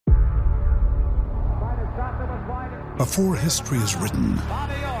Before history is written,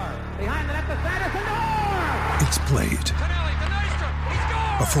 it's played.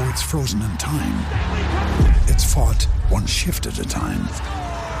 Before it's frozen in time, it's fought one shift at a time.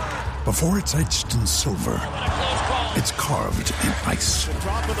 Before it's etched in silver, it's carved in ice.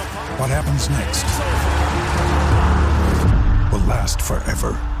 What happens next will last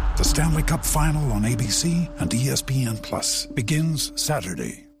forever. The Stanley Cup Final on ABC and ESPN Plus begins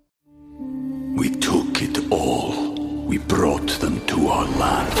Saturday. We took it all. We brought them to our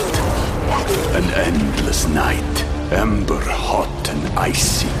land. An endless night, ember hot and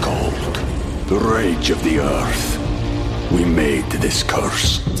icy cold. The rage of the earth. We made this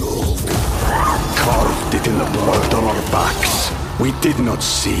curse. Carved it in the blood on our backs. We did not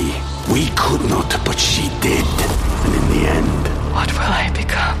see. We could not, but she did. And in the end... What will I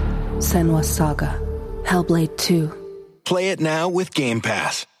become? Senua's Saga. Hellblade 2. Play it now with Game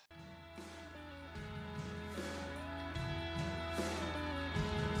Pass.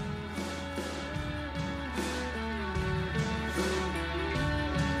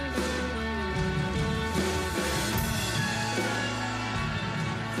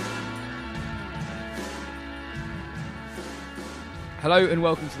 Hello and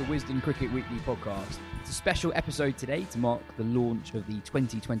welcome to the Wisden Cricket Weekly podcast. It's a special episode today to mark the launch of the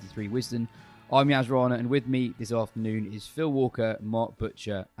 2023 Wisden. I'm Yaz Rana, and with me this afternoon is Phil Walker, Mark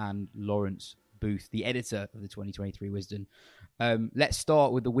Butcher and Lawrence Booth, the editor of the 2023 Wisden. Let's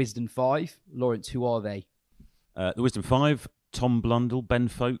start with the Wisden 5. Lawrence, who are they? The Wisden 5, Tom Blundell, Ben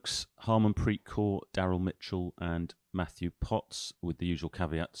Folkes, Harmanpreet Kaur, Daryl Mitchell and Matthew Potts, with the usual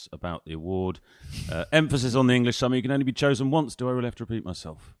caveats about the award. Emphasis on the English summer. You can only be chosen once. Do I really have to repeat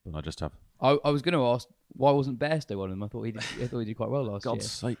myself? But I just have. I was going to ask, why wasn't Bairstow one of them? I thought he did quite well last God's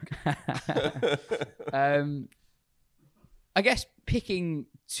sake. I guess picking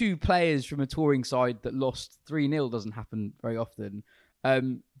two players from a touring side that lost 3-0 doesn't happen very often.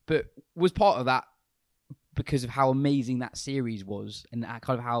 But was part of that because of how amazing that series was and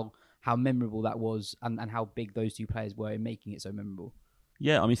kind of how memorable that was and how big those two players were in making it so memorable.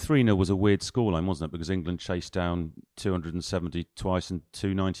 Yeah, I mean, 3-0 was a weird scoreline, wasn't it? Because England chased down 270 twice and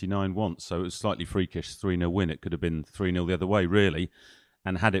 299 once. So it was slightly freakish, 3-0 win. It could have been 3-0 the other way, really.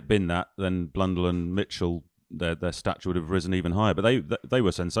 And had it been that, then Blundell and Mitchell, their stature would have risen even higher. But they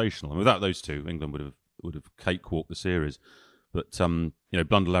were sensational. And without those two, England would have cakewalked the series. But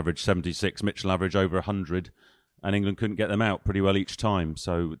Blundell averaged 76, Mitchell averaged over 100. And England couldn't get them out pretty well each time.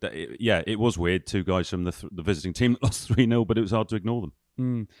 So, it was weird. Two guys from the visiting team that lost 3-0, but it was hard to ignore them.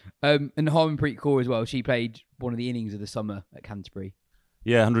 And Harmanpreet Kaur as well. She played one of the innings of the summer at Canterbury.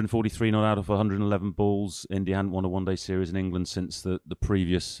 Yeah, 143 not out of 111 balls. India hadn't won a one-day series in England since the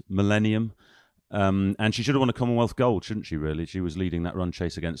previous millennium. And she should have won a Commonwealth gold, shouldn't she, really? She was leading that run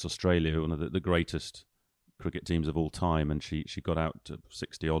chase against Australia, one of the greatest cricket teams of all time, and she got out to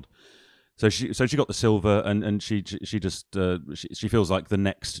 60-odd. So she got the silver, and she feels like the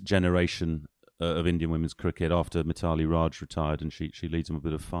next generation of Indian women's cricket after Mithali Raj retired, and she leads them a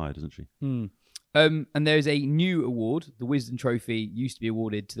bit of fire, doesn't she? And there's a new award. The Wisden Trophy used to be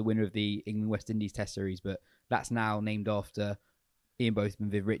awarded to the winner of the England-West Indies Test Series, but that's now named after Ian Botham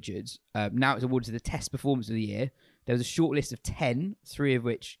and Viv Richards. Now it's awarded to the Test Performance of the Year. There was a short list of 10, 3 of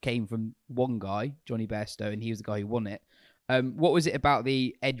which came from one guy, Johnny Bairstow, and he was the guy who won it. What was it about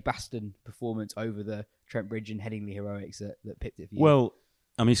the Edgbaston performance over the Trent Bridge and Headingley heroics that pipped it for you? Well,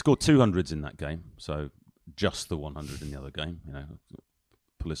 I mean, he scored 200s in that game, so just the 100 in the other game.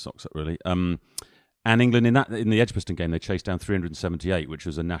 Pull his socks up, really. And England in the Edgbaston game, they chased down 378, which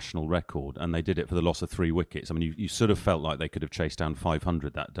was a national record, and they did it for the loss of 3 wickets. I mean, you sort of felt like they could have chased down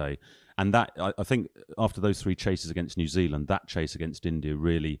 500 that day. And that, I think, after those 3 chases against New Zealand, that chase against India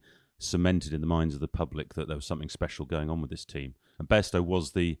really cemented in the minds of the public that there was something special going on with this team. And Bairstow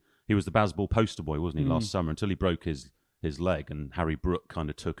was the Bazball poster boy, wasn't he, last summer, until he broke his leg, and Harry Brook kind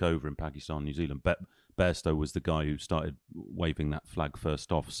of took over in Pakistan and New Zealand. Bairstow was the guy who started waving that flag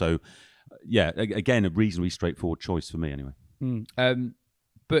first off. So, again, a reasonably straightforward choice for me anyway.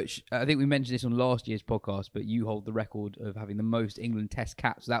 Butch, I think we mentioned this on last year's podcast, but you hold the record of having the most England Test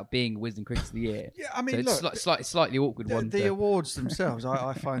caps without being Wisden Cricket of the Year. Yeah, I mean, so it's slightly awkward one. The awards themselves,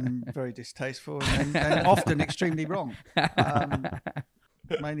 I find them very distasteful and often extremely wrong.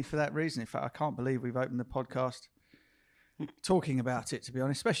 Mainly for that reason. In fact, I can't believe we've opened the podcast talking about it, to be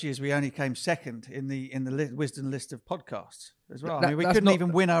honest, especially as we only came second in the Wisden list of podcasts as well. I mean, we couldn't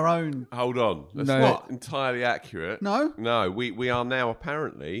even win our own. Hold on, that's not entirely accurate. No, we are now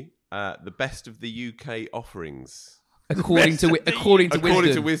apparently the best of the UK offerings. According to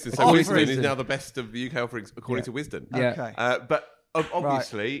Wisden. So Wisden is now the best of the UK offerings according to Wisden. Yeah. Okay. But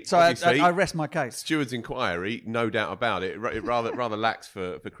Obviously, right. So I rest my case. Steward's inquiry, no doubt about it. It rather lacks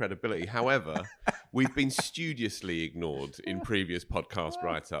for credibility. However, we've been studiously ignored in previous podcast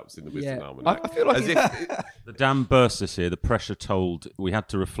write-ups in the Wisden Almanac. I feel like the damn burst this year. The pressure told we had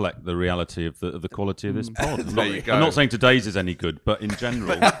to reflect the reality of the quality of this pod. You go. I'm not saying today's is any good, but in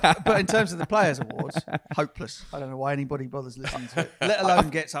general. But in terms of the Players' Awards, hopeless. I don't know why anybody bothers listening to it, let alone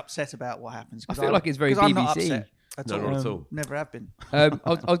gets upset about what happens. I feel like it's very BBC. I'm not upset. Not at all. Never have been. I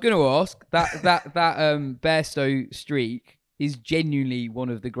was going to ask that Bairstow streak is genuinely one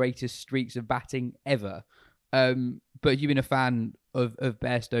of the greatest streaks of batting ever. But you've been a fan of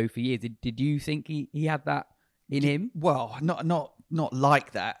Bairstow for years. Did you think he had that in him? Well, not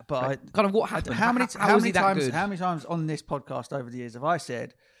like that. But kind of what happened? How many times on this podcast over the years have I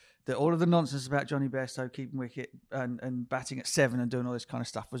said that all of the nonsense about Johnny Bairstow keeping wicket and batting at 7 and doing all this kind of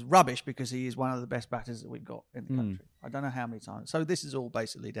stuff was rubbish because he is one of the best batters that we've got in the country. I don't know how many times. So this is all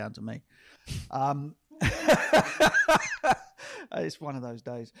basically down to me. It's one of those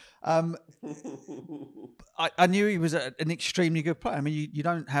days. I knew he was an extremely good player. I mean, you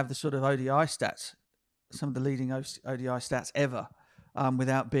don't have the sort of ODI stats, some of the leading ODI stats ever,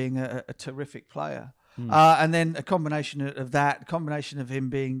 without being a terrific player. And then a combination of that, of him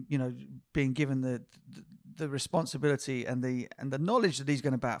being given the responsibility and the knowledge that he's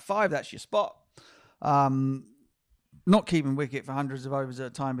going to bat 5, that's your spot. Not keeping wicket for hundreds of overs at a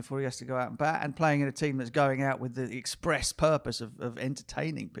time before he has to go out and bat, and playing in a team that's going out with the express purpose of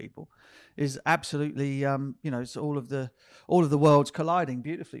entertaining people is absolutely, it's all of the worlds colliding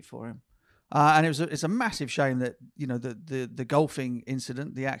beautifully for him. And it's a massive shame that the golfing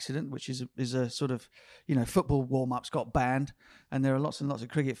incident, the accident, which is a sort of football warm-ups got banned, and there are lots and lots of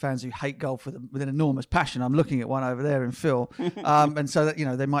cricket fans who hate golf with an enormous passion. I'm looking at one over there in Phil, and so that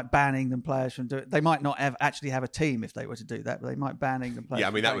they might ban England players from doing it. They might not actually have a team if they were to do that, but they might ban England players. Yeah,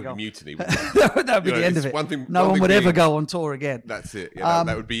 I mean that would be mutiny. That would be the end of it. No one would ever go on tour again. That's it. Yeah,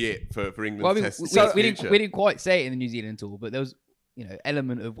 that would be it for England's test. We didn't quite say it in the New Zealand tour, but there was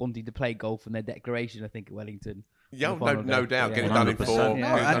element of wanting to play golf in their declaration, I think, at Wellington. Yeah, no doubt. Get it done in 4.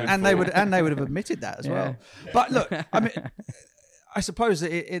 Yeah. And they would have admitted that as well. But look, I mean, I suppose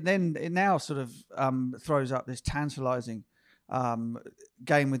that it now sort of throws up this tantalising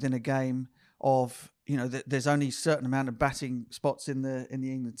game within a game of there's only a certain amount of batting spots in the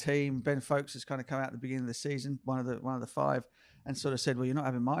England team. Ben Foakes has kind of come out at the beginning of the season, one of the 5. And sort of said, "Well, you're not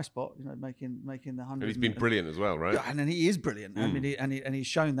having my spot, making the 100." And he's been brilliant as well, right? And he is brilliant. I mean, and he's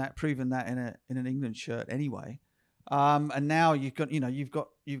shown that, proven that in an England shirt anyway. And now you've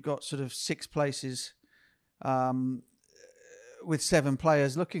got sort of 6 places, with 7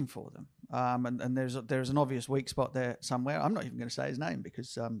 players looking for them. And there's an obvious weak spot there somewhere. I'm not even going to say his name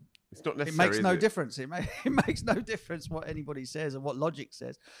because it's not necessary. It makes no difference. It makes no difference what anybody says or what logic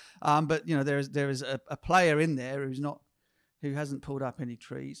says. But there is a player in there who hasn't pulled up any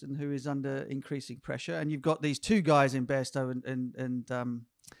trees and who is under increasing pressure. And you've got these 2 guys in Bairstow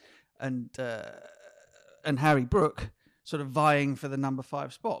and Harry Brook sort of vying for the number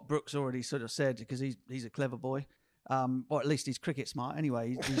 5 spot. Brook's already sort of said, because he's a clever boy, or at least he's cricket smart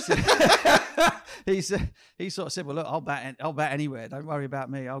anyway. He sort of said, "Well, look, I'll bat anywhere. Don't worry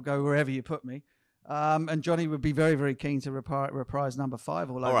about me. I'll go wherever you put me." And Johnny would be very, very keen to reprise number 5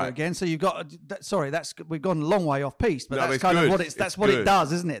 all over again. So you've got we've gone a long way off piece, but that's kind of what it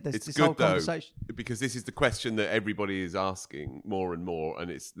does, isn't it? This whole conversation. Because this is the question that everybody is asking more and more, and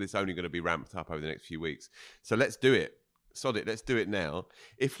it's only going to be ramped up over the next few weeks. So let's do it. Sod it. Let's do it now.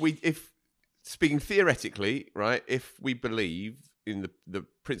 If speaking theoretically, right, if we believe in the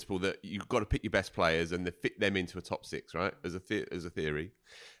principle that you've got to pick your best players and fit them into a top 6, right, as a theory.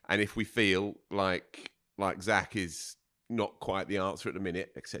 And if we feel like Zach is not quite the answer at the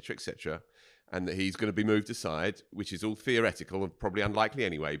minute, etc., and that he's going to be moved aside, which is all theoretical and probably unlikely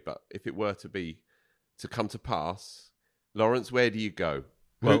anyway, but if it were to come to pass, Lawrence, where do you go?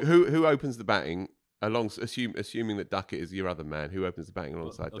 Well, who opens the batting? Assuming that Duckett is your other man, who opens the batting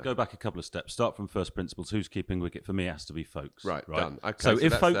alongside Duckett? I'll go back a couple of steps. Start from first principles. Who's keeping wicket? For me, it has to be Foakes. Right? Done. Okay, so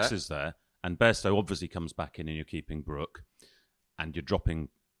if Foakes is there, and Bairstow obviously comes back in and you're keeping Brook, and you're dropping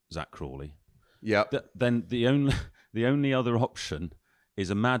Zach Crawley, then the only other option is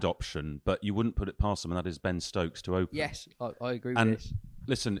a mad option, but you wouldn't put it past him, and that is Ben Stokes to open. Yes, I agree with this.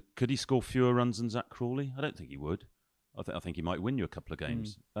 Listen, could he score fewer runs than Zach Crawley? I don't think he would. I think he might win you a couple of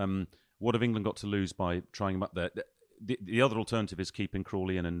games. What have England got to lose by trying him up there? The other alternative is keeping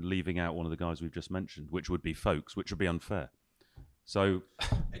Crawley in and leaving out one of the guys we've just mentioned, which would be Foakes, which would be unfair. So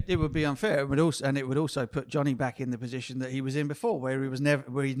it would be unfair. It would also put Johnny back in the position that he was in before, where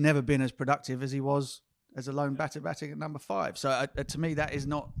he'd never been as productive as he was as a lone batter batting at number 5. So to me, that's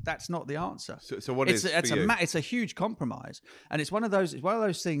not the answer. So what is it's a huge compromise, and it's one of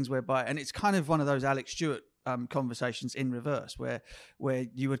those things whereby, and it's kind of one of those Alex Stewart conversations in reverse, where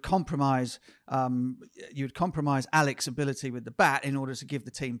you would compromise Alex's ability with the bat in order to give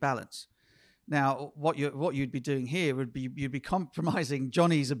the team balance. Now, what you'd be doing here would be you'd be compromising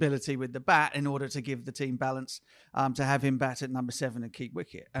Johnny's ability with the bat in order to give the team balance, to have him bat at number 7 and keep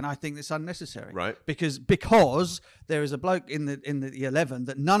wicket. And I think that's unnecessary, right? Because there is a bloke in the 11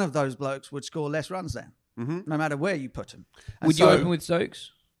 that none of those blokes would score less runs than, no matter where you put him. And would you open with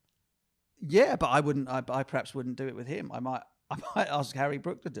Stokes? Yeah, but I wouldn't. I perhaps wouldn't do it with him. I might ask Harry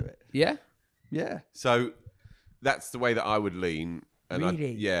Brook to do it. Yeah. So that's the way that I would lean. And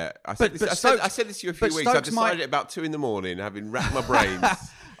really? I said this to you a few weeks. I decided it about 2 a.m, having racked my brains.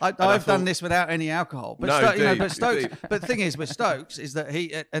 I've done this without any alcohol. But Stokes. But the thing is with Stokes is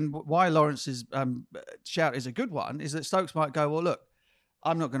that and why Lawrence's shout is a good one is that Stokes might go, well, look,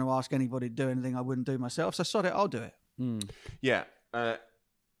 I'm not going to ask anybody to do anything I wouldn't do myself. So sod it, I'll do it. Yeah.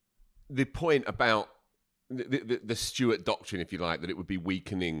 The point about the Stewart doctrine, if you like, that it would be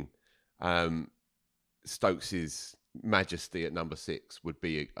weakening Stokes's majesty at number 6 would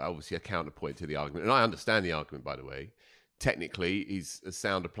be obviously a counterpoint to the argument. And I understand the argument, by the way. Technically, he's as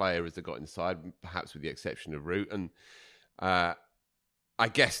sound a player as they got inside, perhaps with the exception of Root. And I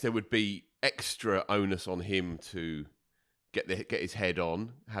guess there would be extra onus on him to get his head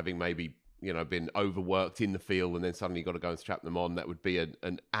on, having maybe been overworked in the field and then suddenly got to go and strap them on. That would be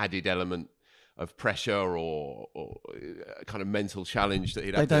an added element of pressure or a kind of mental challenge that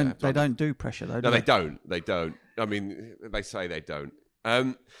he'd have to. They don't do pressure though. No, they don't. They don't. I mean, they say they don't.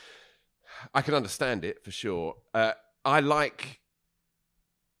 I can understand it for sure. I like,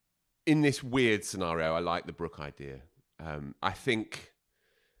 in this weird scenario, I like the Brook idea. I think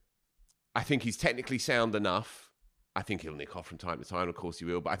he's technically sound enough. I think he'll nick off from time to time, of course he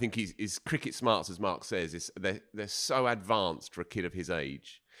will. But I think his cricket smarts, as Mark says, they're so advanced for a kid of his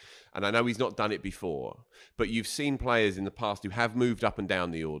age. And I know he's not done it before, but you've seen players in the past who have moved up and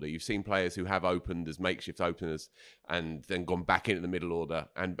down the order. You've seen players who have opened as makeshift openers and then gone back into the middle order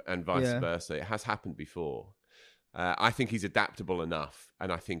and vice versa. It has happened before. I think he's adaptable enough,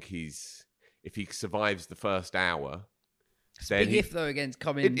 and I think if he survives the first hour. It's a big if though against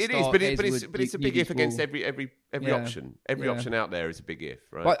coming. It is, but it's a big if against every option. Every option out there is a big if,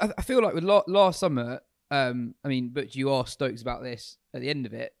 right? But I feel like with last summer, but you asked Stokes about this at the end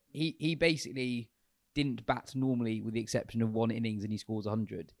of it. He basically didn't bat normally, with the exception of one innings, and he scores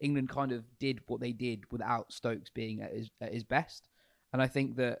 100. England kind of did what they did without Stokes being at his best, and I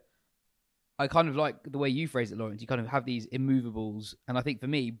think that I kind of like the way you phrase it, Lawrence. You kind of have these immovables, and I think for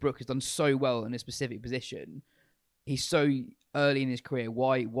me, Brook has done so well in a specific position. He's so early in his career.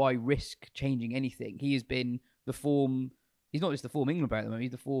 Why risk changing anything? He has been the form. He's not just the form England player at the moment.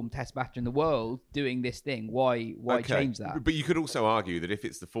 He's the form Test batter in the world doing this thing. Why change that? But you could also argue that if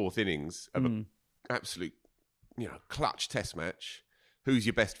it's the 4th innings of an absolute, clutch Test match, who's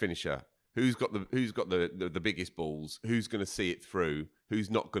your best finisher? Who's got the biggest balls? Who's going to see it through? Who's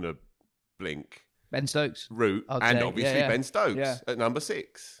not going to blink? Ben Stokes, Root, and obviously Ben Stokes at number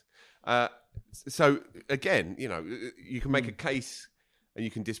 6. So again, you can make a case and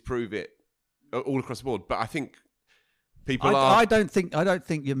you can disprove it all across the board. But I think. I don't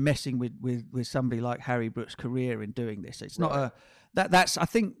think you're messing with somebody like Harry Brook's career in doing this. It's not that's I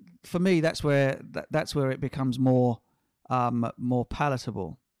think for me that's where it becomes more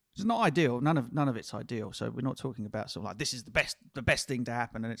palatable. It's not ideal. None of it's ideal. So we're not talking about sort of like this is the best thing to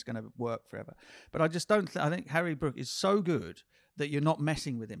happen and it's going to work forever. But I just don't. I think Harry Brook is so good that you're not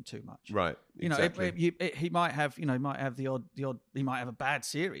messing with him too much. Right. Exactly. He might have the odd. He might have a bad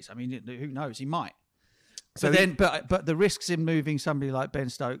series. I mean, who knows? He might. But the risks in moving somebody like Ben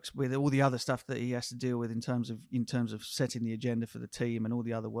Stokes with all the other stuff that he has to deal with in terms of setting the agenda for the team and all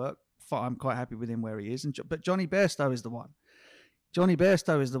the other work, I'm quite happy with him where he is. But Johnny Bairstow is the one. Johnny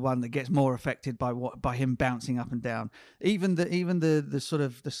Bairstow is the one that gets more affected by him bouncing up and down. Even the sort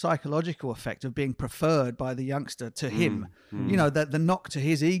of the psychological effect of being preferred by the youngster to him. The knock to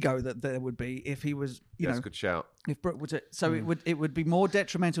his ego that there would be if he was. That's a good shout. If Brook was it would be more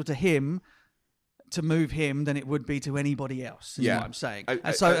detrimental to him to move him than it would be to anybody else. Is what I'm saying.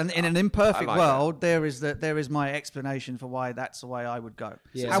 In an imperfect world, there is my explanation for why that's the way I would go.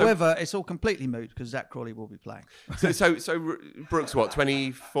 Yeah. However, it's all completely moot because Zach Crawley will be playing. So Brooks, what,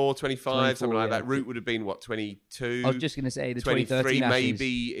 24, 25, something like that. Root would have been, what, 22? I was just going to say the 23 2013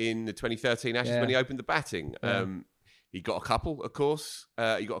 maybe in the 2013 Ashes when he opened the batting. Yeah. He got a couple, of course.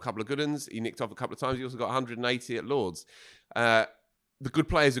 He got a couple of good ones. He nicked off a couple of times. He also got 180 at Lords. The good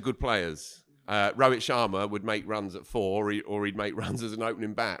players are good players. Rohit Sharma would make runs at 4, or he'd make runs as an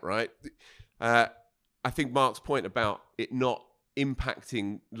opening bat, right? I think Mark's point about it not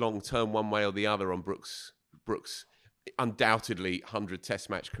impacting long-term one way or the other on Brooks' undoubtedly 100 Test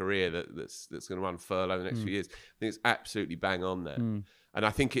match career that's going to run furlough the next few years. I think it's absolutely bang on there. And I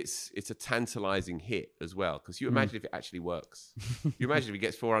think it's a tantalising hit as well, because you imagine if it actually works. You imagine if he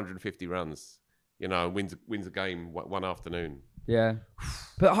gets 450 runs, and wins a game one afternoon. Yeah,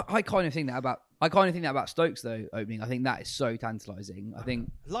 but I kind of think that about Stokes though. Opening, I think that is so tantalising. I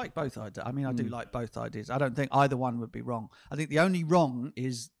think like both ideas. I mean, I do like both ideas. I don't think either one would be wrong. I think the only wrong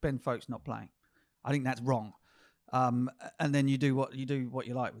is Ben Foakes not playing. I think that's wrong. And then you do what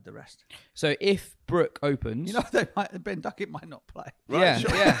you like with the rest. So if Brook opens, Ben Duckett might not play. Right, yeah.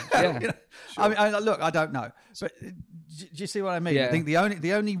 Sure. I mean, look, I don't know, but do you see what I mean? Yeah. I think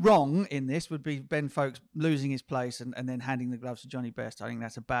the only wrong in this would be Ben Foakes losing his place and then handing the gloves to Johnny Bairstow. I think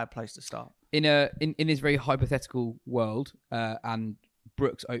that's a bad place to start. In this very hypothetical world, and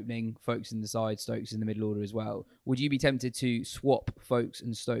Brooks opening, Foakes in the side, Stokes in the middle order as well. Would you be tempted to swap Foakes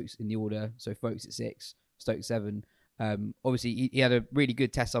and Stokes in the order? So Foakes at 6. Stokes 7. Obviously, he had a really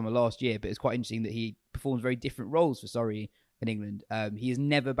good test summer last year, but it's quite interesting that he performs very different roles for Surrey and England. He has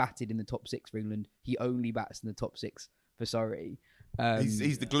never batted in the top 6 for England. He only bats in the top 6 for Surrey.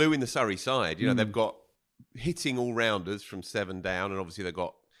 He's the glue in the Surrey side. They've got hitting all-rounders from 7 down, and obviously they've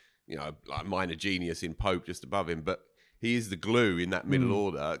got like a minor genius in Pope just above him, but he is the glue in that middle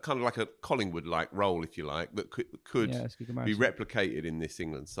order, kind of like a Collingwood-like role, if you like, that could be replicated in this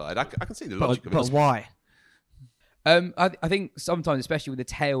England side. I can see the logic of it. But why? I think sometimes, especially with the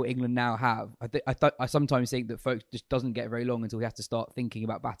tail England now have, I sometimes think that Foakes just doesn't get very long until he has to start thinking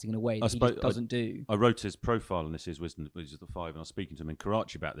about batting in a way that he just doesn't do. I wrote his profile on this is Wisden, which is the 5, and I was speaking to him in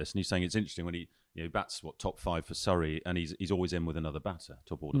Karachi about this, and he's saying it's interesting when he bats top 5 for Surrey, and he's always in with another batter,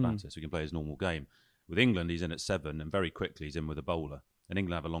 top order batter, so he can play his normal game. With England, he's in at 7, and very quickly he's in with a bowler. And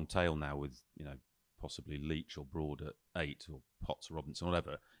England have a long tail now with possibly Leach or Broad at 8, or Potts or Robinson,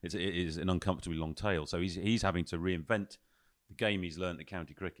 whatever. It is an uncomfortably long tail. So he's having to reinvent the game he's learned at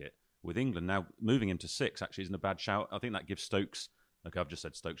county cricket. With England now, moving him to 6 actually isn't a bad shout. I think that gives Stokes, I've just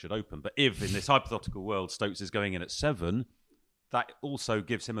said Stokes should open, but if in this hypothetical world Stokes is going in at 7, that also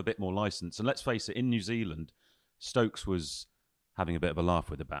gives him a bit more licence. And let's face it, in New Zealand, Stokes was having a bit of a laugh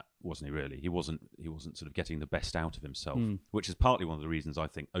with the bat, wasn't he? Really, he wasn't sort of getting the best out of himself, which is partly one of the reasons I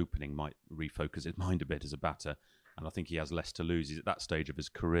think opening might refocus his mind a bit as a batter, and I think he has less to lose. He's at that stage of his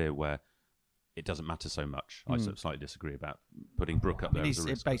career where it doesn't matter so much. I sort of slightly disagree about putting Brook up there as a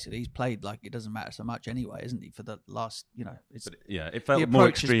risk. Basically, he's played like it doesn't matter so much anyway, isn't he? For the last, it felt more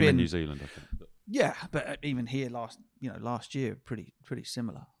extreme in New Zealand, I think. But. Yeah, but even here last year, pretty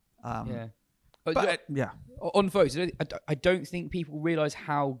similar. But on Foakes, I don't think people realise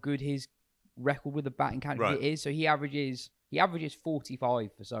how good his record with the batting county is. So he averages 45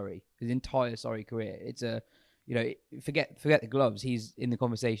 for Surrey his entire Surrey career. It's forget the gloves. He's in the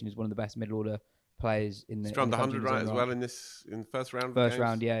conversation as one of the best middle order players in the. He's drummed 100 right as well in the first round.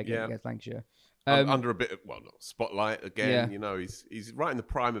 Against Lancashire. Under a bit of spotlight again. Yeah. He's right in the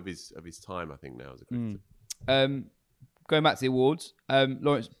prime of his time. I think now as a cricketer. Going back to the awards,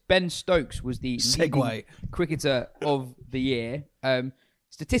 Lawrence, Ben Stokes was the leading cricketer of the year.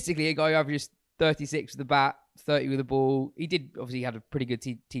 Statistically, a guy who averages 36 with the bat, 30 with the ball. He had a pretty good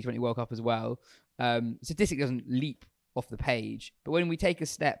T20 World Cup as well. Statistic doesn't leap off the page, but when we take a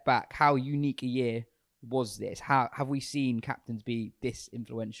step back, how unique a year was this? How have we seen captains be this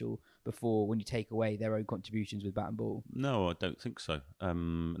influential before when you take away their own contributions with bat and ball? No, I don't think so.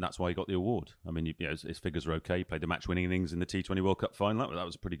 And that's why he got the award. I mean, his figures are okay. He played the match-winning innings in the T20 World Cup final. That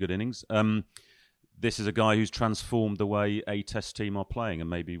was a pretty good innings. This is a guy who's transformed the way a Test team are playing, and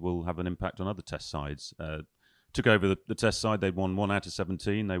maybe will have an impact on other Test sides. Took over the Test side. They'd won 1 out of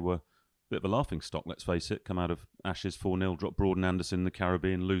 17. They were a bit of a laughing stock, let's face it. Come out of Ashes 4-0, drop Broad and Anderson in the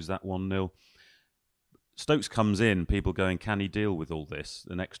Caribbean, lose that 1-0. Stokes comes in, people going, can he deal with all this?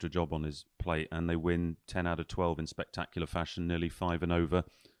 An extra job on his plate, and they win 10 out of 12 in spectacular fashion, nearly 5 and over.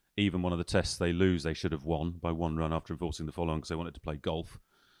 Even one of the tests they lose, they should have won by 1 run after enforcing the follow-on because they wanted to play golf.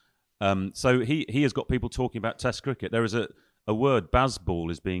 So he has got people talking about Test cricket. There is a word, Bazball,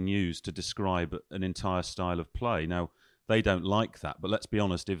 is being used to describe an entire style of play. Now, they don't like that, but let's be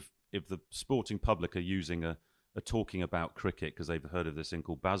honest, if the sporting public are using a talking about cricket because they've heard of this thing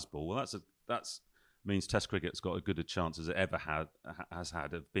called Bazball, well, that's means Test cricket's got as good a chance as it ever has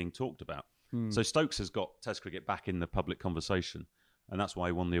had of being talked about. So Stokes has got Test cricket back in the public conversation, and that's why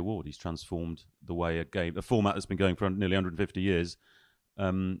he won the award. He's transformed the way a format that's been going for nearly 150 years,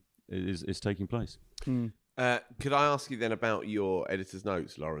 is taking place. Could I ask you then about your editor's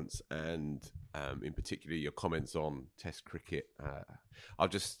notes, Lawrence, and in particular your comments on Test cricket? I'll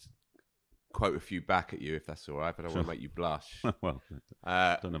just quote a few back at you if that's all right, but I don't want to make you blush. Well,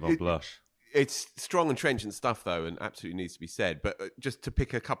 don't know if I'll blush. It's strong and trenchant stuff, though, and absolutely needs to be said. But just to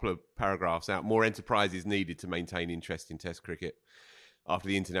pick a couple of paragraphs out, more enterprise is needed to maintain interest in Test cricket. After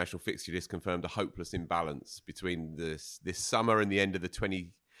the international fixture list confirmed a hopeless imbalance between this summer and the end of the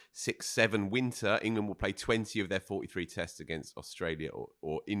 26-7 winter, England will play 20 of their 43 tests against Australia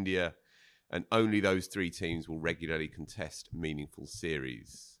or India, and only those three teams will regularly contest meaningful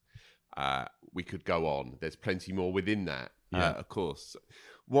series. We could go on. There's plenty more within that, of course.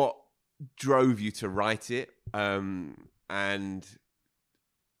 What drove you to write it, and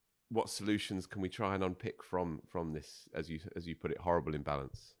what solutions can we try and unpick from this, as you put it, horrible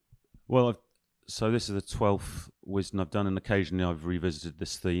imbalance? Well, so this is the 12th Wisden I've done, and occasionally I've revisited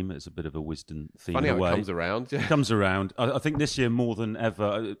this theme. It's a bit of a Wisden theme. Funny in a how way. It comes around. It comes around. I think this year more than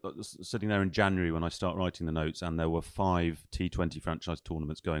ever, I was sitting there in January when I start writing the notes, and there were 5 T20 franchise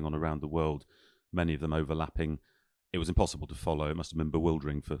tournaments going on around the world, many of them overlapping. It was impossible to follow. It must have been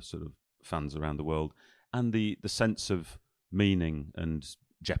bewildering for sort of fans around the world. And the sense of meaning and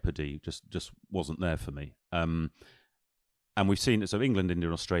jeopardy just wasn't there for me. And we've seen it. So England, India,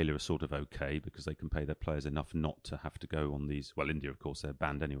 and Australia are sort of okay because they can pay their players enough not to have to go on these. Well, India, of course, they're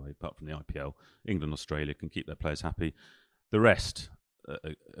banned anyway, apart from the IPL. England and Australia can keep their players happy. The rest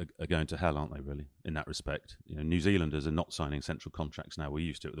are going to hell, aren't they, really, in that respect? You know, New Zealanders are not signing central contracts now. We're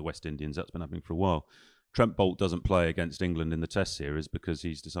used to it with the West Indians. That's been happening for a while. Trent Boult doesn't play against England in the Test series because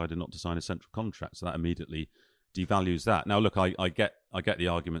he's decided not to sign a central contract. So that immediately devalues that. Now, look, I get the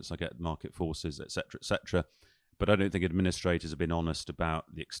arguments. I get market forces, etc., etc. But I don't think administrators have been honest about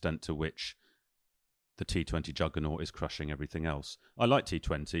the extent to which the T20 juggernaut is crushing everything else. I like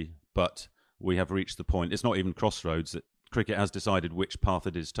T20, but we have reached the point, it's not even crossroads, that cricket has decided which path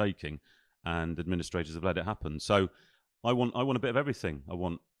it is taking, and administrators have let it happen. So I want a bit of everything. I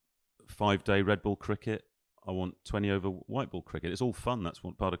want 5-day red ball cricket. I want 20-over white ball cricket. It's all fun. That's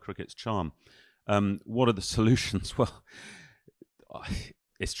what part of cricket's charm. What are the solutions? Well,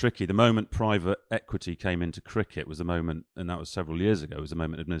 it's tricky. The moment private equity came into cricket was the moment, and that was several years ago, was the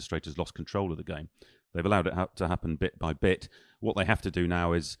moment administrators lost control of the game. They've allowed it to happen bit by bit. What they have to do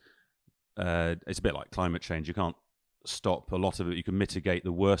now is, it's a bit like climate change. You can't stop a lot of it. You can mitigate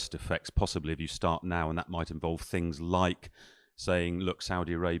the worst effects possibly if you start now, and that might involve things like saying, look,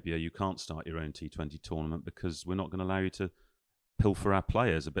 Saudi Arabia, you can't start your own T20 tournament because we're not going to allow you to pilfer our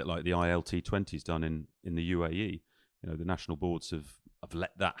players, a bit like the ILT20's done in the UAE. You know, the national boards have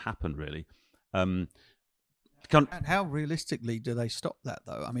let that happen, really. And how realistically do they stop that,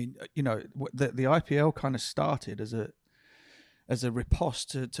 though? I mean, you know, the IPL kind of started as a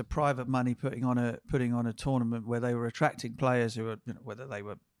riposte to private money putting on a tournament where they were attracting players who were, you know, whether they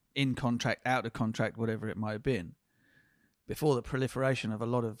were in contract, out of contract, whatever it might have been, before the proliferation of a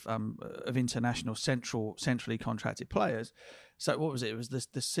lot of international centrally contracted players. So what was it? It was the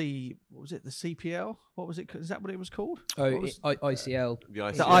CPL? What was it? Is that what it was called? ICL. The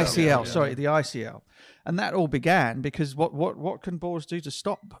ICL. The ICL. Sorry, the ICL. And that all began because what can boards do to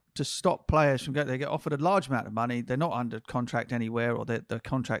stop players from going? They get offered a large amount of money. They're not under contract anywhere, or their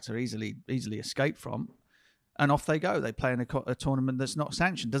contracts are easily escaped from, and off they go. They play in a tournament that's not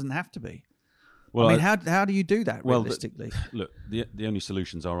sanctioned. Doesn't have to be. Well, I mean, how do you do that realistically? Look, the only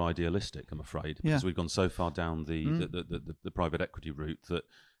solutions are idealistic, I'm afraid, because we've gone so far down the private equity route that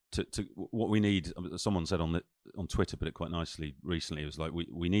to what we need. Someone said on Twitter, put it quite nicely recently. It was like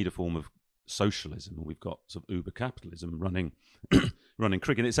we need a form of socialism, and we've got sort of uber capitalism running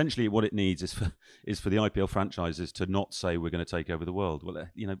cricket. Essentially, what it needs is for the IPL franchises to not say we're going to take over the world. Well,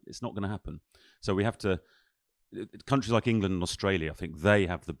 you know, it's not going to happen. So we have to. Countries like England and Australia, I think they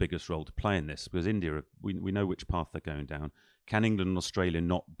have the biggest role to play in this, because India, we know which path they're going down. Can England and Australia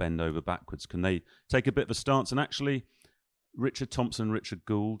not bend over backwards? Can they take a bit of a stance? And actually, Richard Thompson and Richard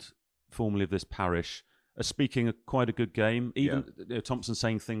Gould, formerly of this parish, are speaking quite a good game. Even Thompson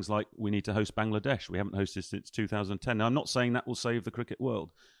saying things like, we need to host Bangladesh. We haven't hosted since 2010. Now, I'm not saying that will save the cricket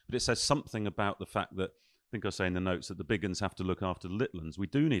world, but it says something about the fact that, I think I say in the notes, that the big uns have to look after the little uns. We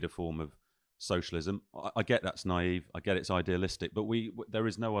do need a form of socialism. I get that's naive. I get it's idealistic, but there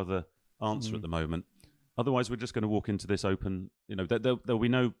is no other answer at the moment. Otherwise, we're just going to walk into this open. You know, there'll be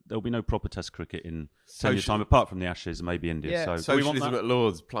no proper Test cricket in 10 years' time, apart from the Ashes and maybe India. Yeah. So socialism at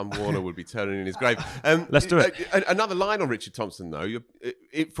Lords, Plum Warner would be turning in his grave. Let's do it. Another line on Richard Thompson, though,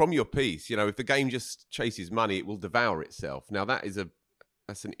 from your piece. You know, if the game just chases money, it will devour itself. Now that's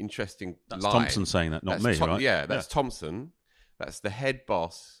an interesting line. That's Thompson saying that, not me, right? Yeah, that's Thompson. That's the head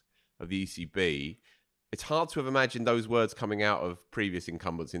boss of the ECB. it's hard to have imagined those words coming out of previous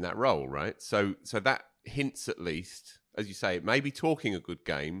incumbents in that role, right? So that hints, at least, as you say, maybe talking a good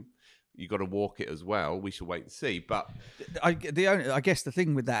game. You got to walk it as well. We shall wait and see. But I guess the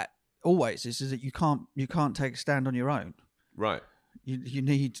thing with that always is that you can't take a stand on your own. Right. You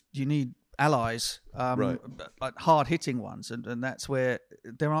need allies, Right. like hard hitting ones, and that's where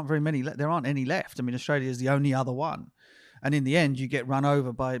there aren't very many. There aren't any left. I mean, Australia is the only other one, and in the end, you get run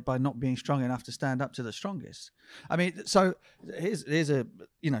over by not being strong enough to stand up to the strongest. I mean, so here's a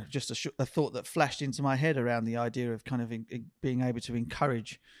just a thought that flashed into my head around the idea of kind of being able to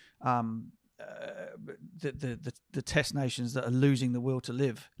encourage the Test nations that are losing the will to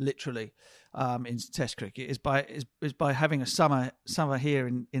live, literally, in Test cricket, is by having a summer here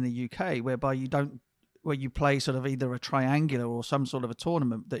in the UK where you play sort of either a triangular or some sort of a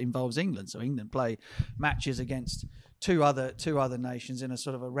tournament that involves England. So England play matches against two other nations in a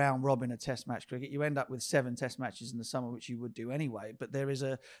sort of a round robin of Test match cricket. You end up with 7 Test matches in the summer, which you would do anyway. But there is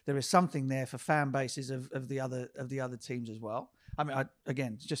something there for fan bases of the other teams as well. I mean,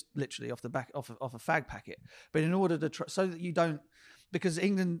 again, just literally off a fag packet. But in order to so that you don't, because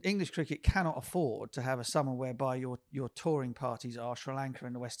English cricket cannot afford to have a summer whereby your touring parties are Sri Lanka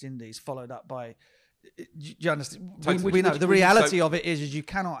and the West Indies, followed up by. Do you understand? We know the reality of it is you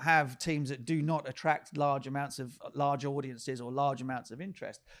cannot have teams that do not attract large audiences or large amounts of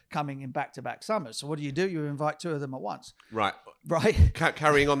interest coming in back-to-back summers. So what do? You invite 2 of them at once. Right.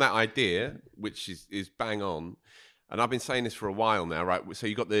 Carrying on that idea, which is bang on, and I've been saying this for a while now, right? So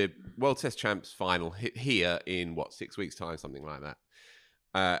you got the World Test Champs final here in 6 weeks' time, something like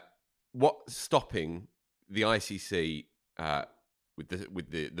that. What's stopping the ICC? With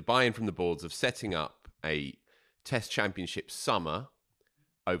the buy-in from the boards of setting up a Test Championship summer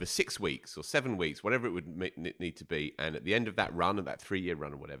over 6 weeks or 7 weeks, whatever it would need to be, and at the end of that run, of that 3-year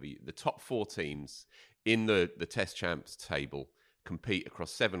run or whatever, the top 4 teams in the Test Champs table compete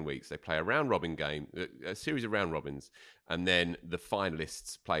across 7 weeks. They play a round-robin game, a series of round robins, and then the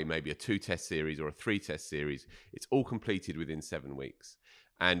finalists play maybe a 2-test series or a 3-test series. It's all completed within 7 weeks.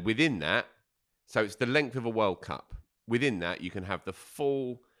 And within that, so it's the length of a World Cup. Within that, you can have the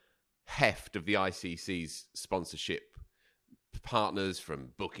full heft of the ICC's sponsorship partners, from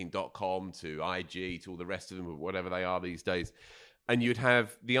Booking.com to IG to all the rest of them, whatever they are these days. And you'd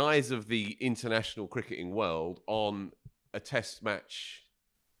have the eyes of the international cricketing world on a Test match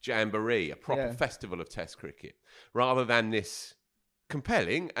jamboree, a proper festival of Test cricket, rather than this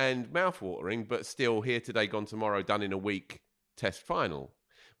compelling and mouthwatering, but still here today, gone tomorrow, done in a week Test final,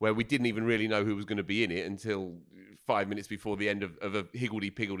 where we didn't even really know who was going to be in it until 5 minutes before the end of a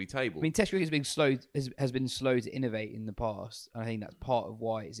higgledy-piggledy table. I mean, Test cricket has been slow to innovate in the past, and I think that's part of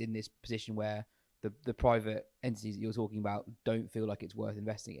why it's in this position where the private entities that you're talking about don't feel like it's worth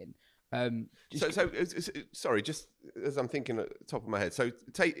investing in. Sorry, just as I'm thinking at the top of my head. So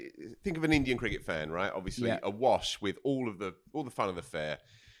think of an Indian cricket fan, right? Obviously, awash with all the fun of the fair,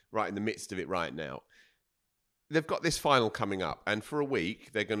 right in the midst of it right now. They've got this final coming up, and for a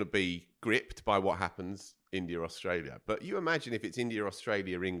week they're going to be gripped by what happens India-Australia. But you imagine if it's India,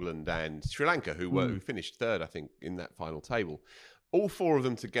 Australia, England, and Sri Lanka, who finished 3rd, I think, in that final table, all 4 of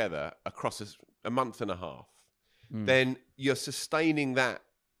them together across a month and a half, then you're sustaining that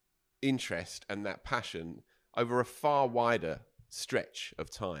interest and that passion over a far wider stretch of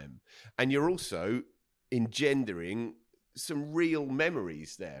time, and you're also engendering some real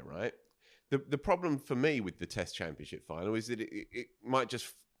memories there, right? The problem for me with the Test Championship final is that it might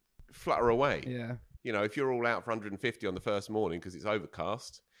just flutter away. Yeah. You know, if you're all out for 150 on the first morning because it's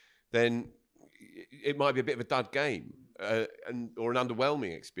overcast, then it might be a bit of a dud game or an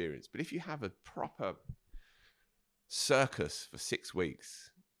underwhelming experience. But if you have a proper circus for 6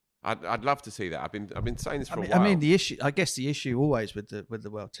 weeks, I'd love to see that. I've been saying this for a while. I mean, the issue always with the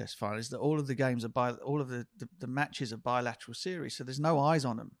World Test final is that all of the games are all of the matches are bilateral series, so there's no eyes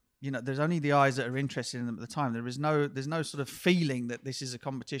on them. You know, there's only the eyes that are interested in them at the time. There's no sort of feeling that this is a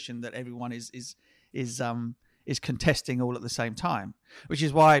competition that everyone is contesting all at the same time, which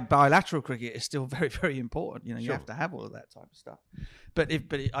is why bilateral cricket is still very, very important. You know, you have to have all of that type of stuff. But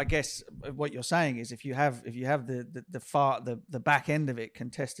I guess what you're saying is if you have the back end of it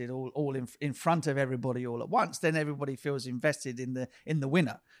contested all in front of everybody all at once, then everybody feels invested in the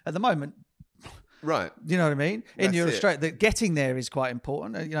winner. At the moment. Right. You know what I mean? Australia, getting there is quite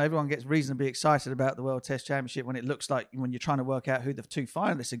important. You know, everyone gets reasonably excited about the World Test Championship when it looks like when you're trying to work out who the 2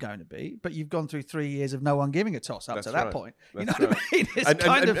 finalists are going to be. But you've gone through 3 years of no one giving a toss up to that point. You know what I mean? It's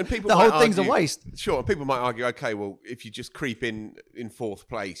and people the whole thing's a waste. Sure. People might argue, okay, well, if you just creep in 4th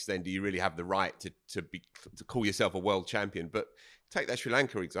place, then do you really have the right to call yourself a world champion? But take that Sri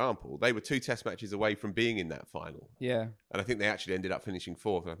Lanka example. They were 2 test matches away from being in that final. Yeah. And I think they actually ended up finishing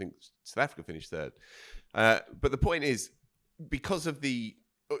 4th. And I think South Africa finished 3rd. But the point is, because of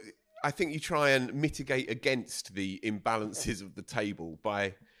I think you try and mitigate against the imbalances of the table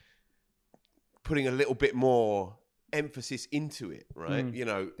by putting a little bit more emphasis into it, right?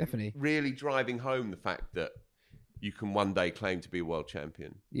 Definitely. Really driving home the fact that you can one day claim to be a world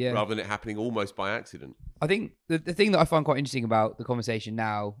champion, rather than it happening almost by accident. I think the thing that I find quite interesting about the conversation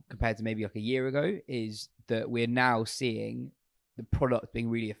now compared to maybe like a year ago is that we're now seeing the product being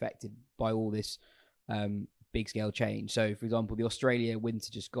really affected by all this big scale change. So, for example, the Australia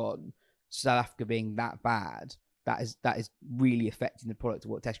winter just gone, South Africa being that bad, that is really affecting the product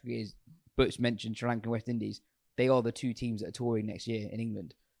of what Test cricket is. Butch mentioned Sri Lanka and West Indies. They are the 2 teams that are touring next year in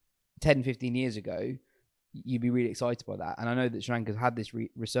England. 10, 15 years ago, you'd be really excited by that. And I know that Sri Lanka's had this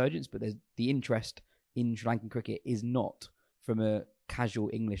resurgence, but there's the interest in Sri Lankan cricket is not, from a casual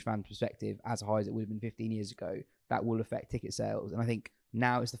English fan perspective, as high as it would have been 15 years ago. That will affect ticket sales. And I think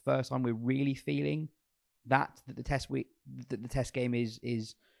now is the first time we're really feeling that the test game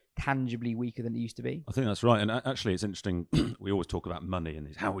is tangibly weaker than it used to be. I think that's right. And actually, it's interesting. We always talk about money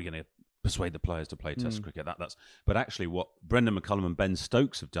and how are we going to persuade the players to play Test cricket. But actually, what Brendan McCullum and Ben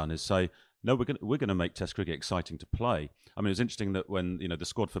Stokes have done is say, no, we're going to make Test cricket exciting to play. I mean, it's interesting that when the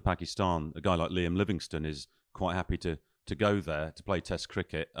squad for Pakistan, a guy like Liam Livingstone is quite happy to go there to play Test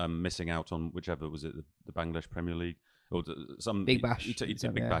cricket, missing out on whichever was it, the Bangladesh Premier League or some Big Bash. He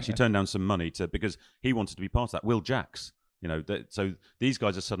Big Bash. He turned down some money because he wanted to be part of that. Will Jacks, so these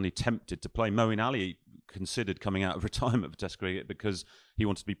guys are suddenly tempted to play. Moeen Ali considered coming out of retirement for Test cricket because he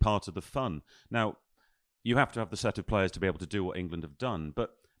wanted to be part of the fun. Now, you have to have the set of players to be able to do what England have done,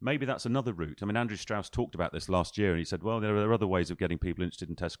 but maybe that's another route. I mean, Andrew Strauss talked about this last year, and he said, well, there are other ways of getting people interested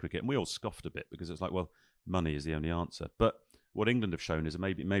in Test cricket, and we all scoffed a bit because it's like, well, money is the only answer. But what England have shown is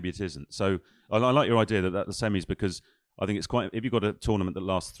maybe it isn't. So I like your idea that the semis, because I think it's quite, if you've got a tournament that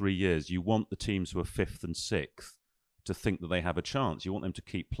lasts 3 years, you want the teams who are 5th and 6th to think that they have a chance. You want them to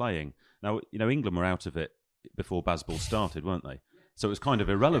keep playing. Now, England were out of it before Bazball started, weren't they? So it was kind of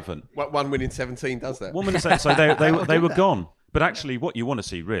irrelevant. One win in 17 does that. 1 win in 17, so they were gone. But actually, what you want to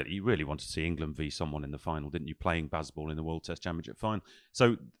see, you really want to see England v someone in the final, didn't you? Playing Bazball in the World Test Championship final.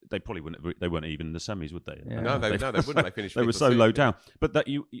 So they probably wouldn't. They weren't even in the semis, would they? Yeah. No, they wouldn't. They finished. They were so low down. But that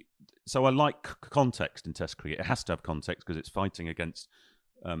so I like context in Test cricket. It has to have context because it's fighting against,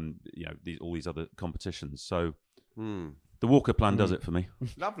 all these other competitions. So the Walker plan does it for me.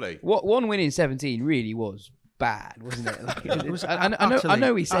 Lovely. What 1 win in 17 really was bad, wasn't it? Like, It was I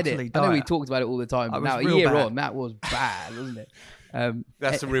know we said it. utterly I know we dire. talked about it all the time. But was now a real year bad. on, that was bad, wasn't it?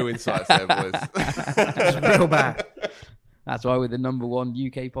 That's some real insights there, boys. It's real bad. That's why we're the #1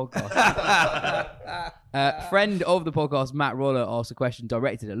 UK podcast. Friend of the podcast, Matt Roller, asked a question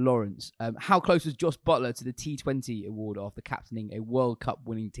directed at Lawrence. How close was Josh Buttler to the T20 award after captaining a World Cup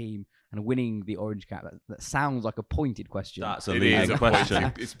winning team and winning the orange cap? That sounds like a pointed question. That's a It leading is a question.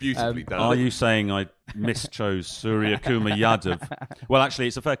 point. It's beautifully done. Are you saying I mischose Surya Kumar Yadav? Well, actually,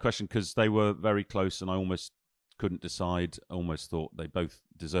 it's a fair question because they were very close and I almost couldn't decide. I almost thought they both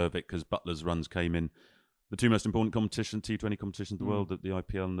deserve it because Butler's runs came in the 2 most important competition, T20 competitions of the world, the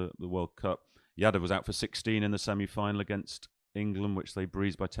IPL and the World Cup. Yadav was out for 16 in the semi-final against England, which they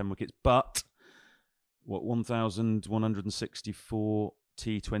breezed by 10 wickets. But 1,164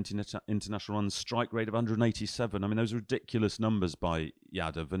 T20 international runs, strike rate of 187. I mean, those are ridiculous numbers by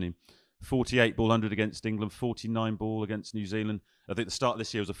Yadav. And 48 ball 100 against England, 49 ball against New Zealand. I think the start of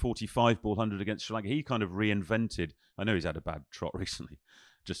this year was a 45 ball 100 against Sri Lanka. He kind of reinvented. I know he's had a bad trot recently,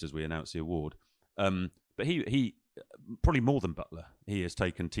 just as we announced the award. But he probably more than Buttler, he has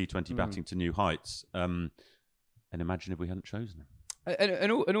taken T20 batting to new heights. And imagine if we hadn't chosen him.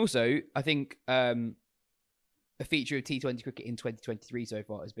 And also, I think a feature of T20 cricket in 2023 so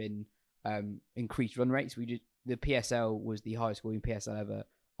far has been increased run rates. The PSL was the highest scoring PSL ever.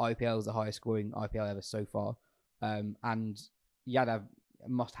 IPL is the highest scoring IPL ever so far. And Yadav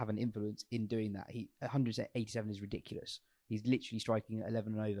must have an influence in doing that. 187 is ridiculous. He's literally striking at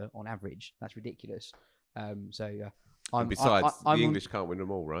 11 and over on average. That's ridiculous. And besides, the English can't win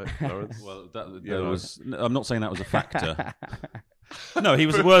them all, right, Lawrence? Well, I'm not saying that was a factor. No, he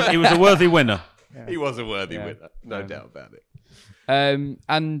was a worthy winner. Yeah. He was a worthy winner, no doubt about it.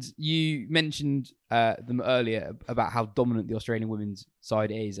 And you mentioned them earlier about how dominant the Australian women's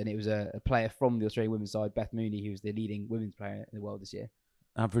side is, and it was a player from the Australian women's side, Beth Mooney, who was the leading women's player in the world this year.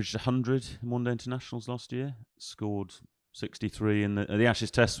 Averaged 100 in one-day internationals last year. Scored 63 in the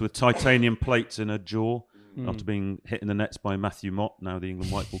Ashes Test with titanium plates in her jaw after being hit in the nets by Matthew Mott, now the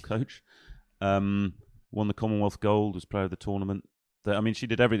England white ball coach. Won the Commonwealth Gold, was player of the tournament. She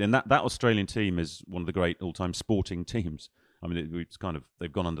did everything. That Australian team is one of the great all-time sporting teams. I mean, it's kind of,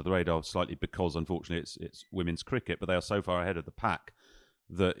 they've gone under the radar slightly because, unfortunately, it's women's cricket, but they are so far ahead of the pack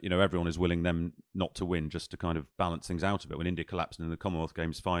that, everyone is willing them not to win just to kind of balance things out a bit. When India collapsed in the Commonwealth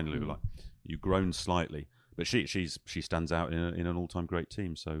Games finally, we were like, you groaned slightly. But she stands out in an all-time great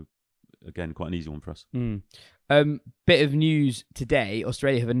team. So, again, quite an easy one for us. Bit of news today.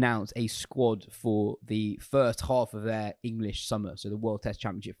 Australia have announced a squad for the first half of their English summer. So the World Test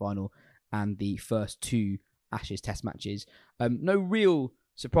Championship final and the first 2 Ashes Test matches. No real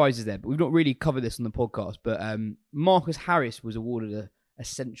surprises there, but we've not really covered this on the podcast. But Marcus Harris was awarded a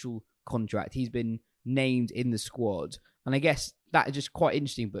central contract. He's been named in the squad. And I guess that is just quite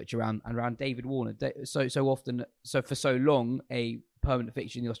interesting, Butch, around David Warner. So for so long, a permanent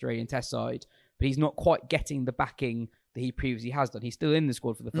fixture in the Australian Test side, but he's not quite getting the backing that he previously has done. He's still in the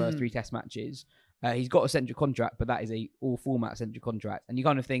squad for the first 3 Test matches. He's got a central contract, but that is a all-format central contract. And you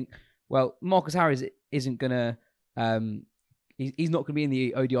kind of think, well, Marcus Harris isn't going to... he's not going to be in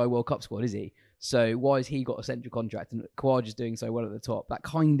the ODI World Cup squad, is he? So why has he got a central contract and Khawaja's doing so well at the top? That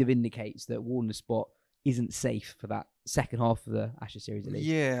kind of indicates that Warner's spot isn't safe for that second half of the Ashes series at least.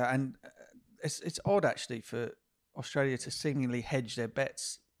 Yeah, and it's odd actually for Australia to seemingly hedge their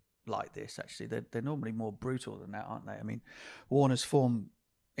bets like this. Actually, they're normally more brutal than that, aren't they? I mean, Warner's form,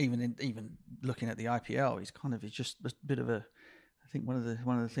 even looking at the IPL, he's just a bit of a. I think one of the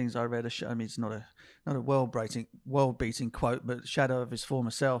things I read, it's not a world-beating quote, but shadow of his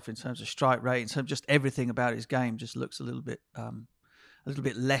former self in terms of strike rate, in terms of just everything about his game, just looks a little bit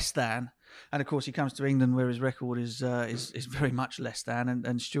less than. And of course, he comes to England where his record is very much less than.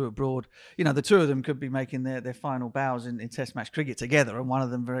 And Stuart Broad, the two of them could be making their final bows in Test match cricket together, and one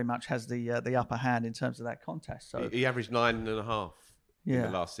of them very much has the upper hand in terms of that contest. So he averaged 9.5 in the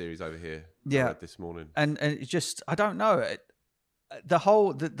last series over here. I read this morning, and it's just, I don't know. The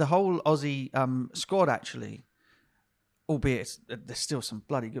whole Aussie squad actually, albeit there's still some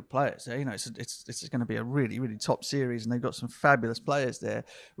bloody good players there. It's going to be a really, really top series, and they've got some fabulous players there.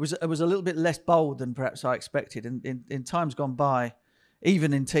 It was a little bit less bold than perhaps I expected. In times gone by,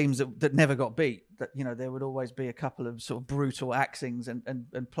 even in teams that never got beat, that there would always be a couple of sort of brutal axings,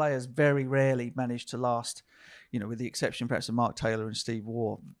 and players very rarely managed to last. With the exception perhaps of Mark Taylor and Steve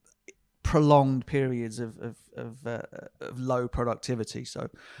Waugh, prolonged periods of low productivity. So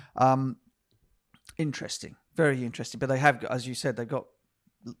interesting, very interesting. But they have, as you said, they've got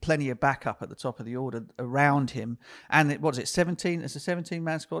plenty of backup at the top of the order around him. And what is it, 17? It's a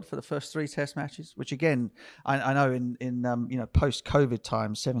 17-man squad for the first 3 Test matches, which again, I know in post-COVID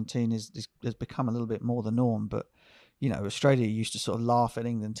times, 17 has become a little bit more the norm. But Australia used to sort of laugh at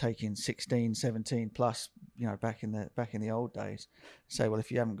England taking 16, 17 plus, back in the old days. Say, well,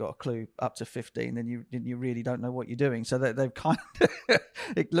 if you haven't got a clue up to 15, then you really don't know what you're doing. So they've kind of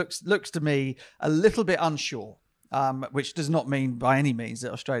it looks to me a little bit unsure, which does not mean by any means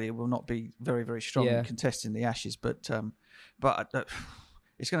that Australia will not be very, very strong in contesting the Ashes. But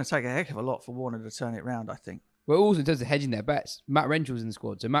it's going to take a heck of a lot for Warner to turn it round, I think. Well, also in terms of hedging their bets, Matt Renshaw's in the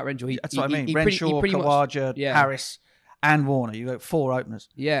squad. So Matt Renshall, that's what I mean. Renshaw, Khawaja, Harris, and Warner. You've got 4 openers.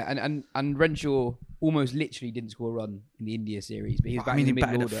 Yeah, and Renshaw almost literally didn't score a run in the India series, but he was back in the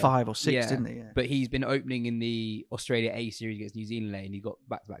middle order. At 5 or 6, didn't he? Yeah. But he's been opening in the Australia A series against New Zealand and he got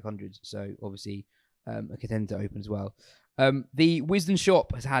back-to-back hundreds. So obviously a contender to open as well. The Wisden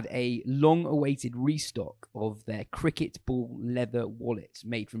shop has had a long-awaited restock of their cricket ball leather wallet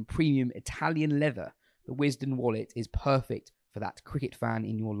made from premium Italian leather. The Wisden wallet is perfect for that cricket fan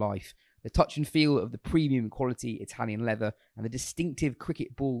in your life. The touch and feel of the premium quality Italian leather and the distinctive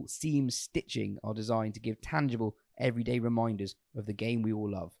cricket ball seam stitching are designed to give tangible, everyday reminders of the game we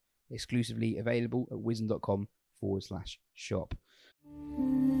all love. Exclusively available at wisden.com/shop.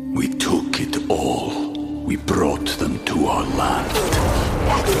 We took it all. We brought them to our land.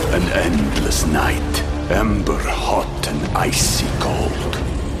 An endless night, ember hot and icy cold.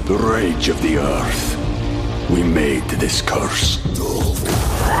 The rage of the earth. We made this curse.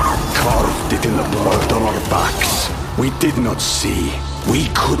 Carved it in the blood on our backs. We did not see. We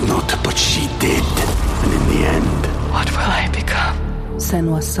could not, but she did. And in the end... What will I become?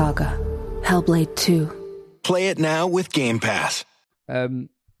 Senwa Saga. Hellblade 2. Play it now with Game Pass.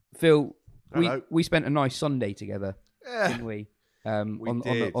 Phil, we spent a nice Sunday together, didn't we?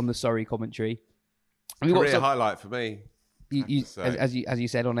 On the Surrey commentary. Career highlight for me. As you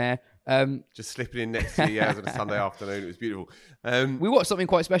said on air. Just slipping in next to you on a Sunday afternoon, it was beautiful. We watched something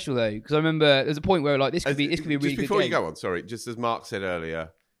quite special though, because I remember there's a point where this could be a really good game. Before you go on, sorry, just as Mark said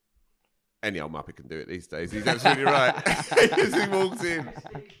earlier, any old Muppet can do it these days. He's absolutely right. As he walks in,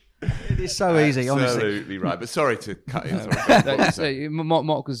 It is so easy, honestly. Absolutely right. But sorry to cut in. So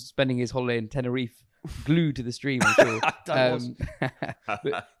Mark was spending his holiday in Tenerife, glued to the stream. I'm sure.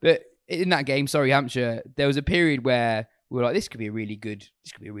 But in that game, Hampshire, there was a period where we were like, this could be a really good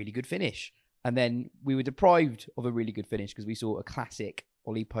finish, and then we were deprived of a really good finish because we saw a classic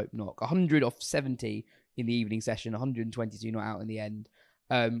Ollie Pope knock, 100 off 70 in the evening session, 122 not out in the end.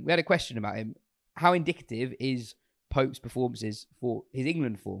 We had a question about him. How indicative is Pope's performances for his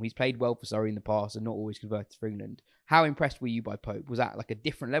England form? He's played well for Surrey in the past and not always converted for England. How impressed were you by Pope? Was that like a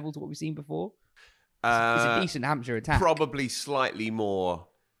different level to what we've seen before? It's a decent Hampshire attack. Probably slightly more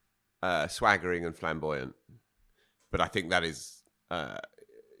swaggering and flamboyant. But I think that is a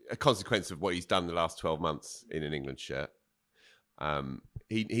consequence of what he's done the last 12 months in an England shirt.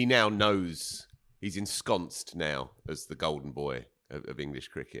 He now knows he's ensconced now as the golden boy of English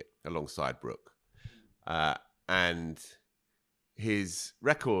cricket alongside Brooke. And his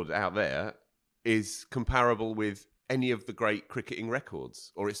record out there is comparable with any of the great cricketing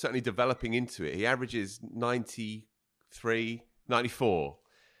records, or it's certainly developing into it. He averages 94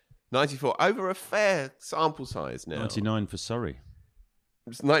 over a fair sample size now. 99 for Surrey.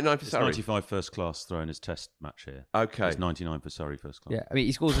 It's 99 for Surrey. 95 first class throwing his test match here. Okay. It's 99 for Surrey first class. Yeah, I mean,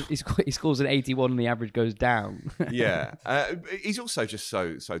 he scores an 81 and the average goes down. Yeah. He's also just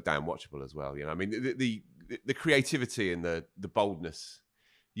so damn watchable as well. You know, I mean, the creativity and the boldness,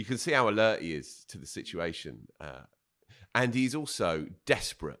 you can see how alert he is to the situation. And he's also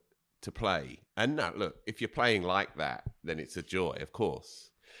desperate to play. And no, look, if you're playing like that, then it's a joy, of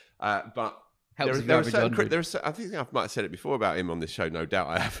course. But there are certain I think I might have said it before about him on this show, no doubt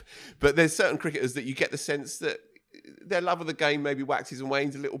I have. But there's certain cricketers that you get the sense that their love of the game maybe waxes and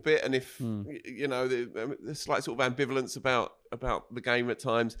wanes a little bit. And if, you know, there's slight sort of ambivalence about the game at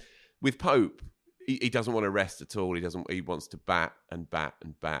times. With Pope, he doesn't want to rest at all. He wants to bat and bat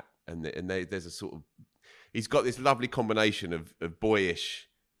and bat. And there's a sort of, he's got this lovely combination of boyish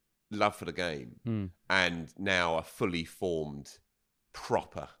love for the game and now a fully formed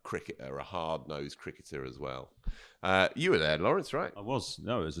proper cricketer, a hard-nosed cricketer as well. You were there, Lawrence, right? I was.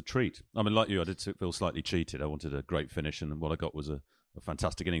 No, it was a treat. I mean, like you, I did feel slightly cheated. I wanted a great finish, and what I got was a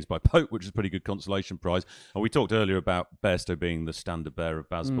fantastic innings by Pope, which is a pretty good consolation prize. And we talked earlier about Bairstow being the standard bearer of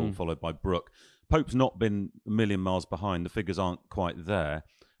Bazball, followed by Brooke. Pope's not been a million miles behind. The figures aren't quite there,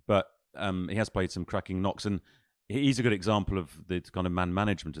 but he has played some cracking knocks, and he's a good example of the kind of man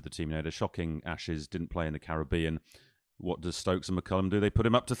management of the team. You know, the shocking Ashes, didn't play in the Caribbean. What does Stokes and McCullum do? They put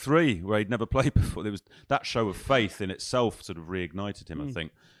him up to 3, where he'd never played before. There was that show of faith in itself sort of reignited him, I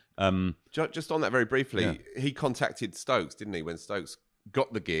think. Just on that very briefly, he contacted Stokes, didn't he, when Stokes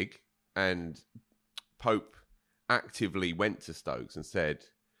got the gig, and Pope actively went to Stokes and said,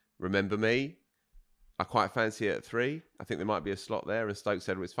 remember me? I quite fancy it at 3. I think there might be a slot there. And Stokes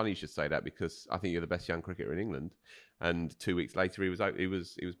said, well, it's funny you should say that because I think you're the best young cricketer in England. And 2 weeks later, he was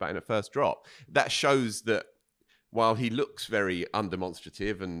batting at first drop. That shows that while he looks very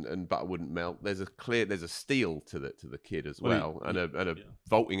undemonstrative and butter wouldn't melt, there's a steel to the kid as well, and a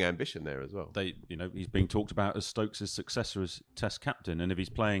vaulting ambition there as well. He's being talked about as Stokes' successor as Test captain, and if he's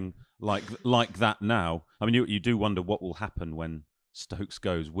playing like that now, I mean, you do wonder what will happen when Stokes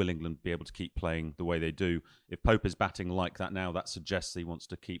goes. Will England be able to keep playing the way they do? If Pope is batting like that now, that suggests he wants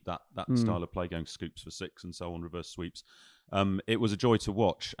to keep that style of play going, scoops for 6 and so on, reverse sweeps. It was a joy to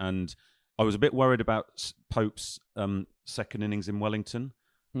watch, and I was a bit worried about Pope's second innings in Wellington.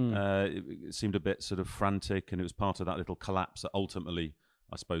 It seemed a bit sort of frantic, and it was part of that little collapse that ultimately,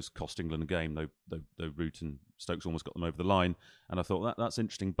 I suppose, cost England a game, though Root and Stokes almost got them over the line. And I thought that's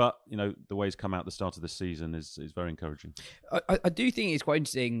interesting. But, you know, the way he's come out at the start of the season is very encouraging. I do think it's quite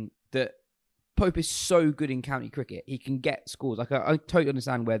interesting that Pope is so good in county cricket. He can get scores. Like, I totally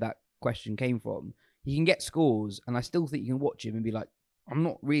understand where that question came from. He can get scores, and I still think you can watch him and be like, I'm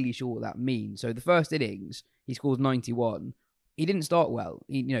not really sure what that means. So the first innings, he scores 91. He didn't start well.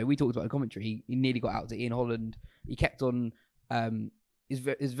 We talked about the commentary. He nearly got out to Ian Holland. He kept on.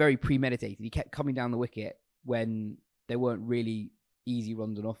 Is very premeditated. He kept coming down the wicket when there weren't really easy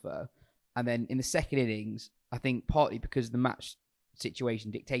runs on offer. And then in the second innings, I think partly because the match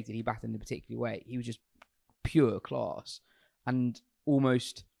situation dictated he batted in a particular way, he was just pure class. And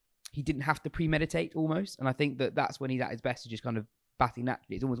almost, he didn't have to premeditate almost. And I think that's when he's at his best, to just kind of batting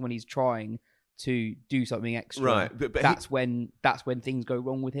naturally. It's almost when he's trying to do something extra. Right. But that's when things go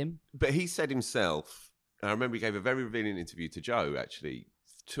wrong with him. But he said himself, I remember he gave a very revealing interview to Joe, actually,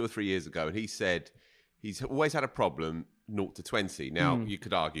 2 or 3 years ago, and he said he's always had a problem 0 to 20. Now, you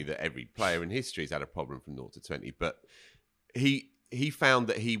could argue that every player in history has had a problem from 0 to 20, but he found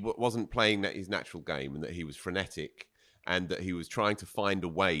that he wasn't playing his natural game and that he was frenetic and that he was trying to find a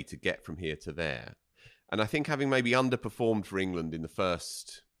way to get from here to there. And I think having maybe underperformed for England in the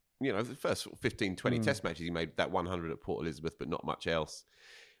first 15, 20 test matches, he made that 100 at Port Elizabeth, but not much else.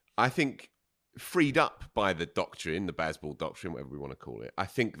 I think freed up by the doctrine, the Bazball doctrine, whatever we want to call it, I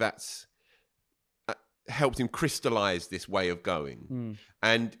think that's helped him crystallise this way of going.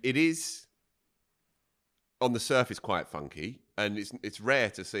 And it is, on the surface, quite funky. And it's rare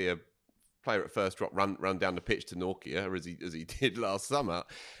to see a player at first drop run down the pitch to Norkia, as he did last summer.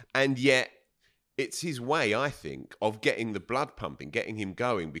 And yet, it's his way, I think, of getting the blood pumping, getting him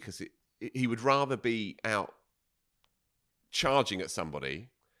going, because he would rather be out charging at somebody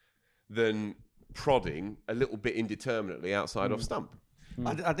than prodding a little bit indeterminately outside off stump.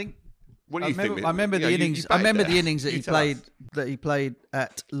 I think. What do you think? I remember the innings. I remember the innings that he played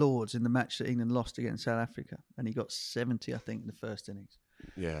at Lords in the match that England lost against South Africa, and he got 70, I think, in the first innings.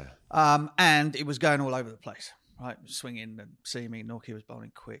 Yeah. And it was going all over the place, right? Swinging and seaming. Norkie was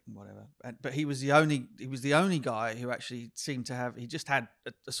bowling quick and whatever. But he was the only guy who actually seemed to have. He just had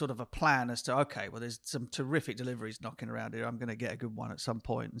a sort of a plan as to, okay, well, there's some terrific deliveries knocking around here. I'm going to get a good one at some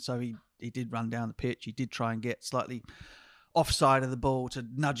point. And so he did run down the pitch. He did try and get slightly offside of the ball to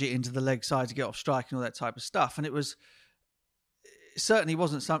nudge it into the leg side to get off strike and all that type of stuff. And it certainly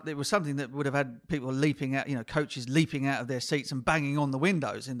wasn't something. It was something that would have had people leaping out, coaches leaping out of their seats and banging on the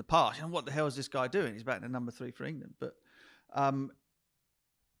windows in the past. What the hell is this guy doing? He's batting at number 3 for England. But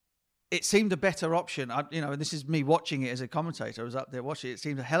it seemed a better option. And this is me watching it as a commentator. I was up there watching it. It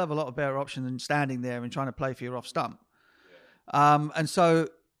seemed a hell of a lot of better option than standing there and trying to play for your off stump. And so,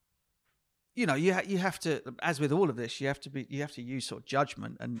 you have to, as with all of this, you have to use sort of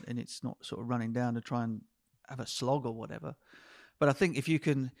judgment, and it's not sort of running down to try and have a slog or whatever. But I think if you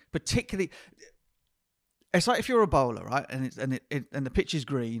can, particularly, it's like if you're a bowler, right, and the pitch is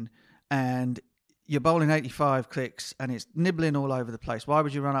green, and you're bowling 85 clicks, and it's nibbling all over the place. Why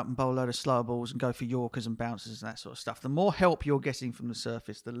would you run up and bowl a load of slower balls and go for Yorkers and bounces and that sort of stuff? The more help you're getting from the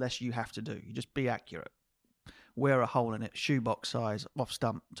surface, the less you have to do. You just be accurate, wear a hole in it, shoebox size, off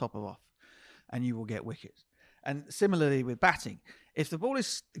stump, top of off, and you will get wickets. And similarly with batting, if the ball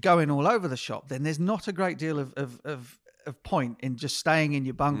is going all over the shop, then there's not a great deal of point in just staying in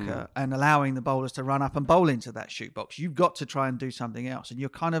your bunker and allowing the bowlers to run up and bowl into that shootbox. You've got to try and do something else. And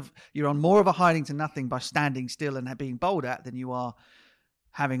you're on more of a hiding to nothing by standing still and being bowled at than you are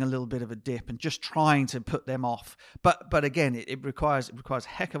having a little bit of a dip and just trying to put them off. But again, it requires a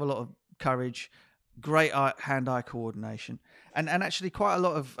heck of a lot of courage, great hand-eye coordination, and actually quite a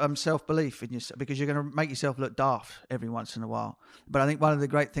lot of self-belief in yourself, because you're going to make yourself look daft every once in a while. But I think one of the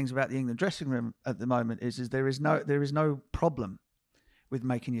great things about the England dressing room at the moment is there is no problem with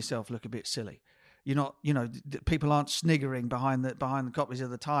making yourself look a bit silly. You're not, people aren't sniggering behind the copies of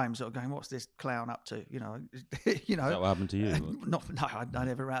the Times, sort of going, "What's this clown up to?" Is that what happened to you? I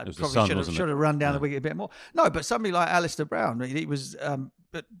never ran. It was Probably should have run down the wicket a bit more. No, but somebody like Alistair Brown, he was an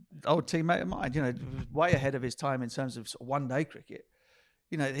old teammate of mine. Way ahead of his time in terms of sort of one-day cricket.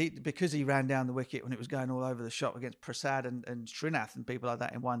 Because he ran down the wicket when it was going all over the shop against Prasad and Srinath and people like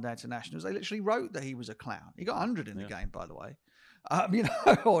that in one-day internationals. They literally wrote that he was a clown. He got 100 in the game, by the way.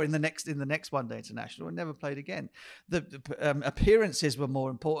 Or in the next one-day international, and never played again. The appearances were more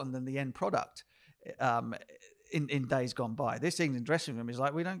important than the end product in days gone by. This England dressing room is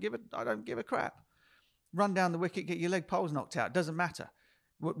like, I don't give a crap. Run down the wicket, get your leg poles knocked out. Doesn't matter.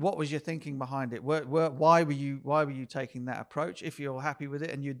 What was your thinking behind it? Why were you taking that approach? If you're happy with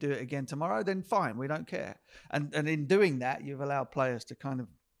it and you do it again tomorrow, then fine. We don't care. And in doing that, you've allowed players to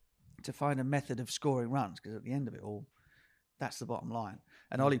find a method of scoring runs, because at the end of it all, that's the bottom line.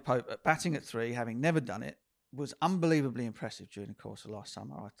 And Ollie Pope, batting at 3, having never done it, was unbelievably impressive during the course of last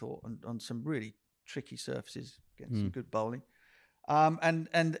summer, I thought, on some really tricky surfaces, getting some good bowling. And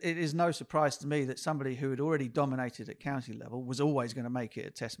it is no surprise to me that somebody who had already dominated at county level was always going to make it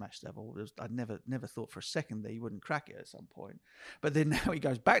at Test match level. I'd never thought for a second that he wouldn't crack it at some point. But then now he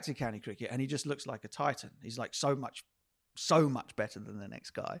goes back to county cricket and he just looks like a titan. He's like so much better than the next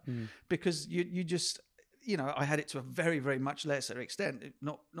guy, because you just... I had it to a very, very much lesser extent,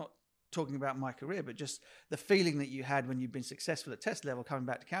 not talking about my career, but just the feeling that you had when you've been successful at test level, coming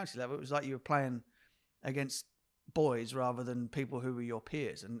back to county level. It was like you were playing against boys rather than people who were your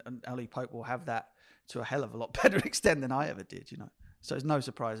peers. And Ollie Pope will have that to a hell of a lot better extent than I ever did, So it's no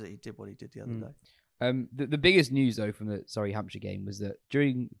surprise that he did what he did the other day. The biggest news, though, from the Surrey-Hampshire game was that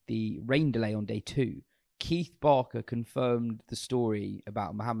during the rain delay on day 2, Keith Barker confirmed the story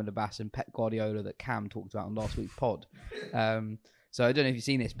about Mohamed Abbas and Pep Guardiola that Cam talked about on last week's pod. So I don't know if you've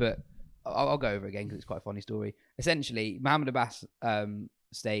seen this, but I'll go over it again because it's quite a funny story. Essentially, Mohamed Abbas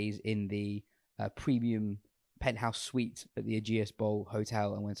stays in the premium penthouse suite at the Ageas Bowl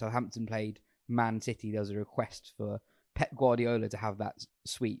Hotel, and when Southampton played Man City, there was a request for Pep Guardiola to have that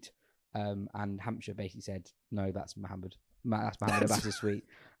suite, and Hampshire basically said, no, that's Mohammed Abbas's suite.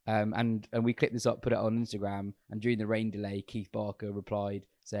 And we clipped this up, put it on Instagram, and during the rain delay, Keith Barker replied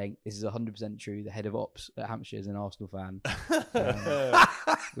saying, "This is 100% true. The head of ops at Hampshire is an Arsenal fan,"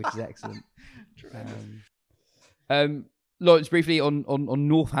 which is excellent. Lawrence, briefly on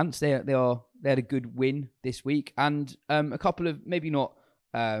Northants, they had a good win this week, and a couple of maybe not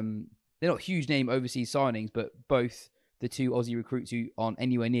they're not huge name overseas signings, but both the two Aussie recruits who aren't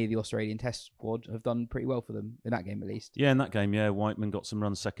anywhere near the Australian Test squad have done pretty well for them in that game, at least. Yeah, in that game, Whiteman got some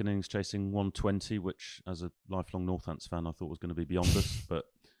runs second innings, chasing 120, which, as a lifelong Northants fan, I thought was going to be beyond us. But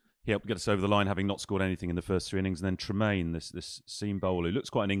he helped get us over the line, having not scored anything in the first 3 innings. And then Tremaine, this seam bowler, who looks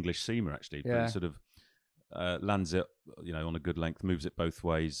quite an English seamer, actually, but he sort of lands it, on a good length, moves it both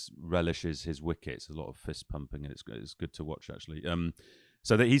ways, relishes his wickets. A lot of fist pumping, and it's good to watch, actually.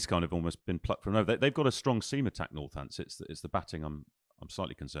 So that he's kind of almost been plucked from over. They've got a strong seam attack, Northants. It's the batting I'm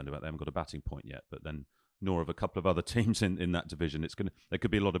slightly concerned about. They haven't got a batting point yet, but then nor have a couple of other teams in that division. There could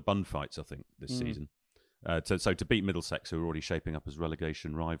be a lot of bun fights, I think, this season. So to beat Middlesex, who are already shaping up as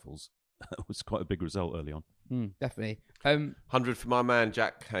relegation rivals, was quite a big result early on. Definitely. 100 for my man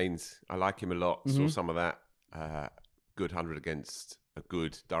Jack Haynes. I like him a lot. Saw some of that. Good 100 against a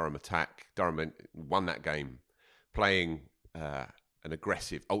good Durham attack. Durham won that game, playing an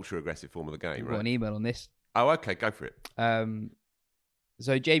aggressive, ultra-aggressive form of the game. Got an email on this. Oh, okay, go for it.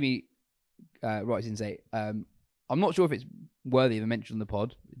 So Jamie writes in and say, I'm not sure if it's worthy of a mention on the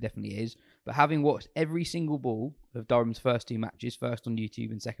pod. It definitely is. But having watched every single ball of Durham's first 2 matches, first on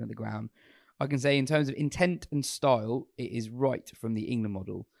YouTube and second at the ground, I can say in terms of intent and style, it is right from the England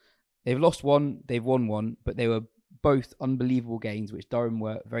model. They've lost one, they've won one, but they were both unbelievable games, which Durham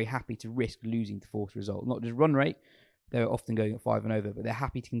were very happy to risk losing to force a result. Not just run rate, they're often going at 5 and over, but they're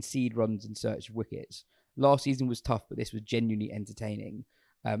happy to concede runs in search of wickets. Last season was tough, but this was genuinely entertaining.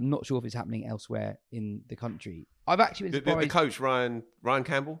 Not sure if it's happening elsewhere in the country. I've actually been surprised. The coach, Ryan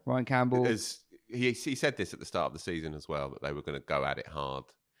Campbell? Ryan Campbell. He said this at the start of the season as well, that they were going to go at it hard.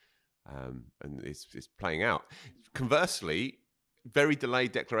 And it's playing out. Conversely, very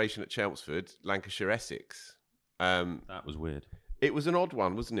delayed declaration at Chelmsford, Lancashire, Essex. That was weird. It was an odd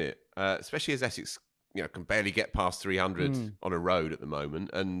one, wasn't it? Especially as Essex can barely get past 300 on a road at the moment.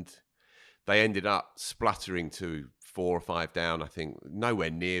 And they ended up spluttering to 4 or 5 down, I think, nowhere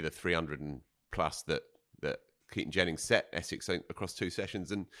near the 300 and plus that Keaton Jennings set Essex across 2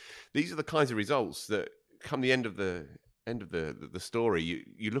 sessions. And these are the kinds of results that come the end of the story.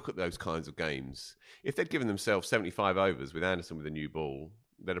 You look at those kinds of games. If they'd given themselves 75 overs with Anderson with a new ball,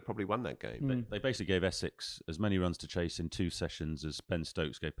 they'd have probably won that game. They basically gave Essex as many runs to chase in 2 sessions as Ben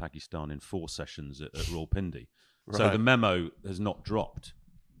Stokes gave Pakistan in 4 sessions at Rawalpindi. Right. So the memo has not dropped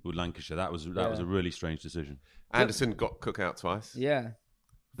with Lancashire. That was a really strange decision. Anderson got Cook out twice. Yeah.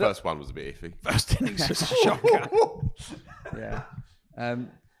 First one was a bit iffy. First innings was a shocker. Yeah.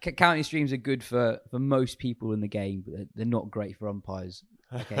 County streams are good for most people in the game, but they're not great for umpires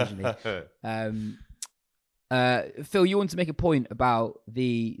occasionally. Phil, you want to make a point about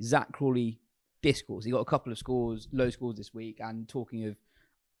the Zach Crawley discourse. He got a couple of low scores this week, and talking of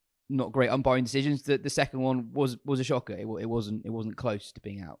not great umpiring decisions, the second one was a shocker. It wasn't close to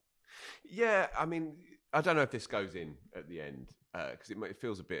being out. Yeah, I mean, I don't know if this goes in at the end because it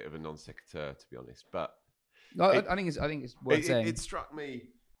feels a bit of a non sequitur, to be honest. But I think it's worth saying. It struck me.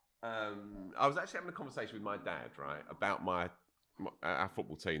 I was actually having a conversation with my dad, right, about our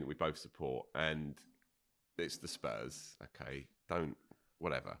football team that we both support, and it's the Spurs. Okay,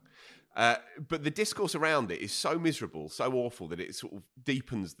 whatever. But the discourse around it is so miserable, so awful that it sort of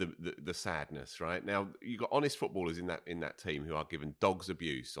deepens the sadness. Right now, you've got honest footballers in that team who are given dog's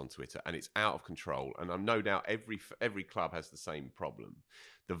abuse on Twitter, and it's out of control. And I'm no doubt every club has the same problem.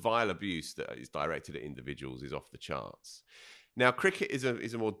 The vile abuse that is directed at individuals is off the charts. Now, cricket is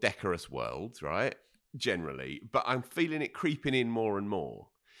a more decorous world, right? Generally, but I'm feeling it creeping in more and more.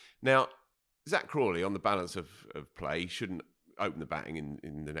 Now, Zach Crawley, on the balance of play, shouldn't open the batting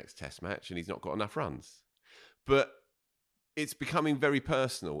in the next Test match, and he's not got enough runs. But it's becoming very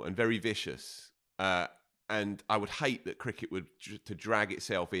personal and very vicious, and I would hate that cricket to drag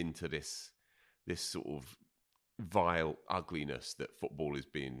itself into this sort of vile ugliness that football is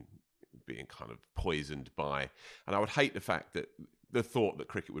being kind of poisoned by. And I would hate the thought that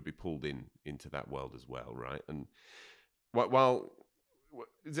cricket would be pulled into that world as well, right? And while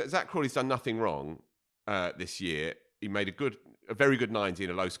Zach Crawley's done nothing wrong this year, he made a very good 90 in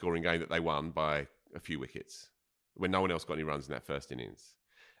a low-scoring game that they won by a few wickets when no one else got any runs in that first innings.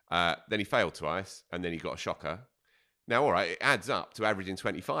 Then he failed twice, and then he got a shocker. Now, all right, it adds up to averaging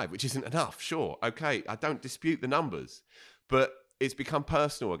 25, which isn't enough, sure. Okay, I don't dispute the numbers. But it's become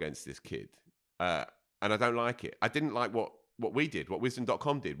personal against this kid. And I don't like it. I didn't like what we did, what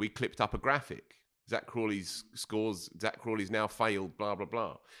Wisden.com did. We clipped up a graphic. Zach Crawley's scores, Zach Crawley's now failed, blah, blah,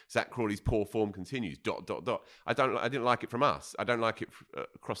 blah. Zach Crawley's poor form continues, ... I didn't like it from us. I don't like it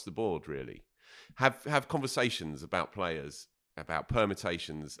across the board, really. Have conversations about players, about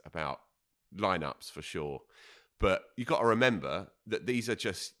permutations, about lineups for sure. But you've got to remember that these are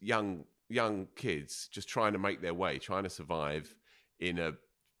just young kids just trying to make their way, trying to survive in a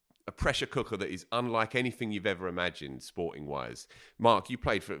pressure cooker that is unlike anything you've ever imagined, sporting-wise. Mark, you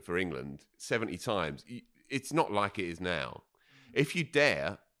played for England 70 times. It's not like it is now. If you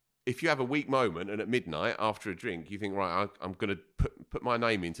have a weak moment and at midnight after a drink, you think, right, I'm going to put my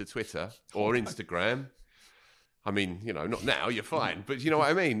name into Twitter or Instagram. I mean, not now. You're fine, but you know what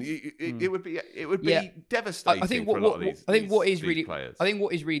I mean. It would be devastating for a lot of these. I think what is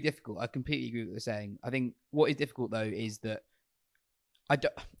really difficult. I completely agree with what you're saying. I think what is difficult though is that I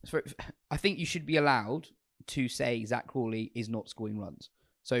think you should be allowed to say Zach Crawley is not scoring runs.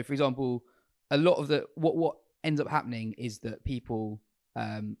 So, for example, a lot of what ends up happening is that people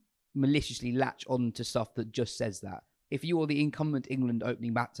maliciously latch on to stuff that just says that. If you are the incumbent England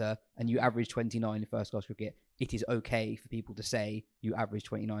opening batter and you average 29 in first-class cricket, it is okay for people to say you average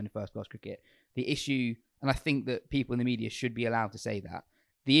 29 in first-class cricket. The issue, and I think that people in the media should be allowed to say that,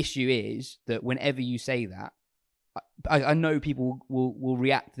 the issue is that whenever you say that, I know people will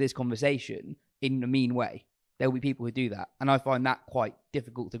react to this conversation in a mean way. There will be people who do that. And I find that quite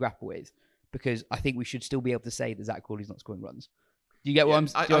difficult to grapple with because I think we should still be able to say that Zach Crawley's not scoring runs. Do you get what I'm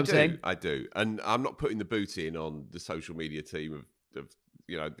saying? I do. And I'm not putting the boot in on the social media team of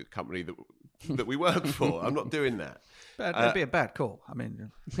the company that we work for. I'm not doing that. It'd be a bad call. I mean...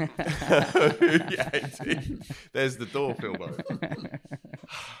 yeah, indeed. There's the door, Philbo.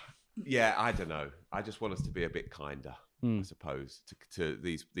 Yeah, I don't know. I just want us to be a bit kinder, I suppose, to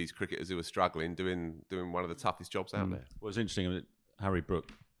these cricketers who are struggling, doing one of the toughest jobs out there. Well, it's interesting. Harry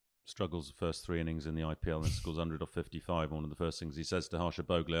Brook struggles the first 3 innings in the IPL and scores 100 off 55. One of the first things he says to Harsha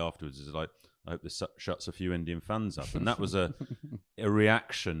Bhogle afterwards is like, I hope this shuts a few Indian fans up. And that was a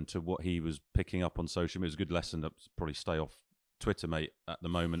reaction to what he was picking up on social media. It was a good lesson to probably stay off Twitter, mate, at the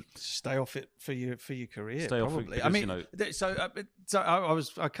moment. Stay off it for your career, stay probably. Off it because, so I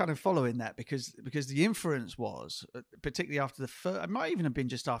was kind of following that because the inference was, particularly after the first, it might even have been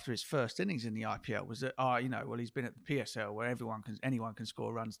just after his first innings in the IPL, was that he's been at the PSL where anyone can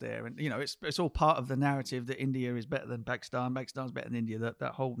score runs there, and it's all part of the narrative that India is better than Pakistan, Pakistan's better than India,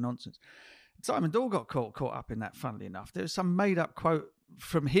 that whole nonsense. Simon Doyle got caught up in that, funnily enough. There was some made up quote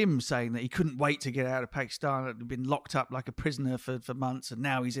from him saying that he couldn't wait to get out of Pakistan, had been locked up like a prisoner for months, and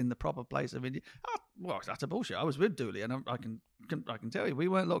now he's in the proper place of India. Well, that's a bullshit. I was with Dooley, and I can tell you, we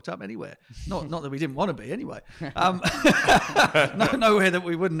weren't locked up anywhere. Not that we didn't want to be, anyway. Nowhere that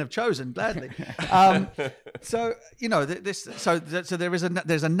we wouldn't have chosen gladly. So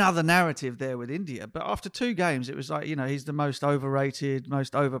there's another narrative there with India. But after 2 games, it was like he's the most overrated,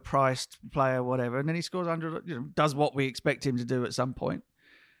 most overpriced player, whatever, and then he scores 100. Does what we expect him to do at some point.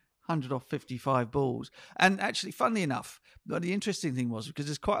 100 off 55 balls. And actually, funnily enough, the interesting thing was, because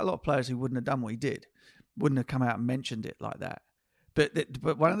there's quite a lot of players who wouldn't have done what he did, wouldn't have come out and mentioned it like that. But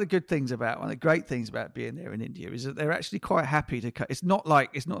one of the great things about being there in India is that they're actually quite happy to cut. It's not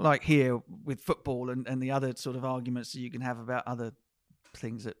like here with football and the other sort of arguments that you can have about other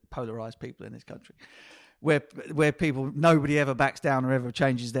things that polarize people in this country. Where people, nobody ever backs down or ever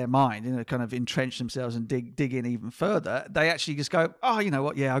changes their mind, kind of entrench themselves and dig in even further. They actually just go, oh, you know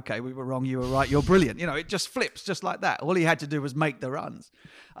what? Yeah, okay, we were wrong. You were right. You're brilliant. It just flips just like that. All he had to do was make the runs.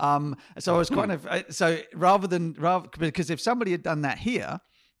 So I was kind of, because if somebody had done that here,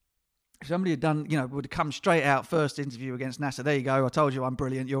 if somebody had done, would have come straight out first interview against NASA. There you go. I told you I'm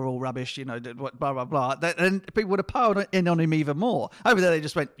brilliant. You're all rubbish. Blah, blah, blah. Then people would have piled in on him even more. Over there, they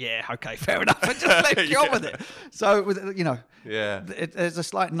just went, yeah, okay, fair enough. And just let get on with it. So, there's a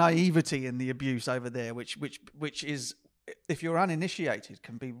slight naivety in the abuse over there, which is, if you're uninitiated,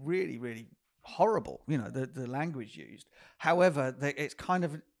 can be really, really horrible. The language used. However,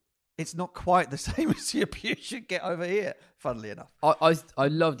 it's not quite the same as the abuse you get over here, funnily enough. I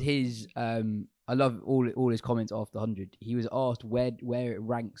loved his I love all his comments after 100. He was asked where it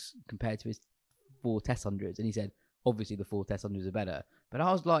ranks compared to his 4 Test 100s, and he said obviously the 4 Test 100s are better. But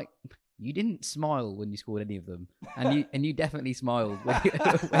I was like, you didn't smile when you scored any of them, and you definitely smiled when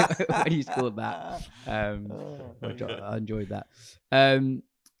you scored that. I enjoyed that.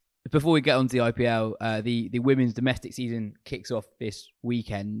 Before we get on to the IPL, the women's domestic season kicks off this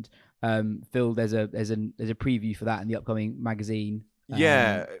weekend. Phil, there's a preview for that in the upcoming magazine.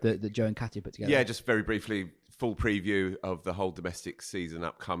 That Joe and Katia put together. Yeah, just very briefly, full preview of the whole domestic season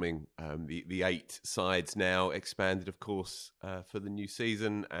upcoming. The 8 sides now expanded, of course, for the new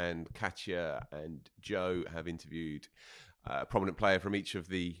season, and Katia and Joe have interviewed a prominent player from each of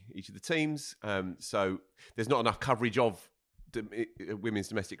the teams. So there's not enough coverage of women's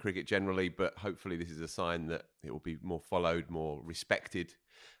domestic cricket generally, but hopefully this is a sign that it will be more followed, more respected,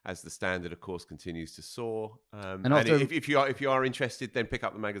 as the standard, of course, continues to soar. And if you are interested, then pick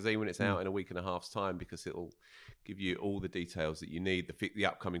up the magazine when it's out in a week and a half's time, because it'll give you all the details that you need, the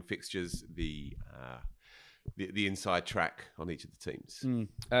upcoming fixtures, the inside track on each of the teams.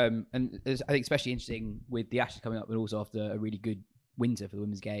 And I think especially interesting with the Ashes coming up, but also after a really good winter for the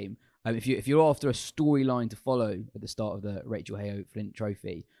women's game. If you're after a storyline to follow at the start of the Rachel Heo Flint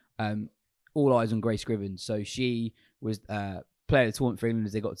Trophy, all eyes on Grace Scrivens. So she was player of the tournament for England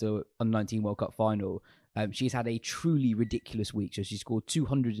as they got to under-19 World Cup final. She's had a truly ridiculous week. So she scored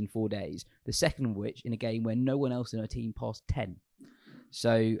 200 in 4 days, the second of which in a game where no one else in her team passed 10.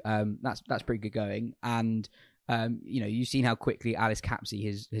 So that's pretty good going. And you've seen how quickly Alice Capsey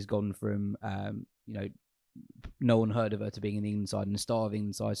has gone from no one heard of her to being in the England side and a star of the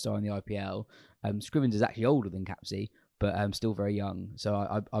England side, star in the IPL. Scrivens is actually older than Capsey, but still very young.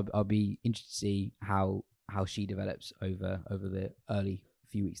 So I'll be interested to see how she develops over the early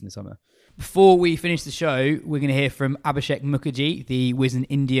few weeks in the summer. Before we finish the show, we're going to hear from Abhishek Mukherjee, the Wisden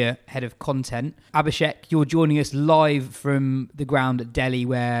India head of content. Abhishek, you're joining us live from the ground at Delhi,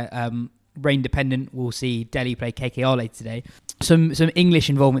 where Rain Dependent will see Delhi play KKR later today. Some English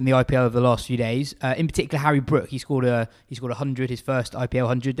involvement in the IPL over the last few days. In particular, Harry Brook. He scored 100, his first IPL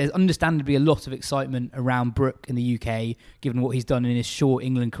 100. There's understandably a lot of excitement around Brook in the UK, given what he's done in his short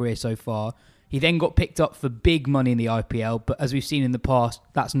England career so far. He then got picked up for big money in the IPL, but as we've seen in the past,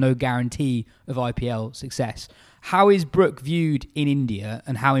 that's no guarantee of IPL success. How is Brook viewed in India,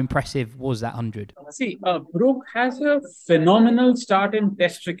 and how impressive was that 100? See, Brook has a phenomenal start in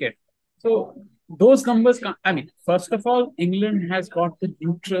Test cricket. So those numbers, first of all, England has got the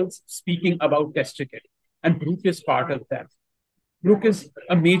neutrals speaking about Test cricket, and Brook is part of that. Brook is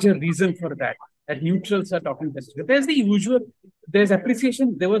a major reason for that neutrals are talking Test cricket. There was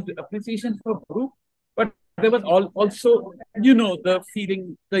appreciation for Brook, but there was also, the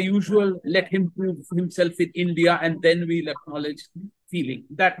feeling, the usual, let him prove himself in India and then we'll acknowledge feeling.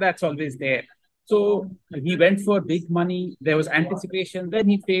 That's always there. So he went for big money. There was anticipation. Then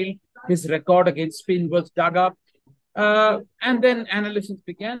he failed. His record against spin was dug up. And then analysis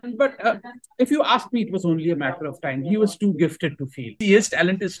began. But if you ask me, it was only a matter of time. He was too gifted to fail. His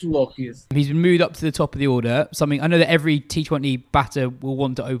talent is too obvious. He's been moved up to the top of the order. Something I know that every T20 batter will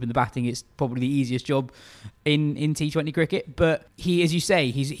want to open the batting. It's probably the easiest job in T20 cricket. But he, as you say,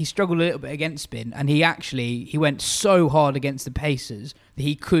 he struggled a little bit against spin, and he went so hard against the pacers that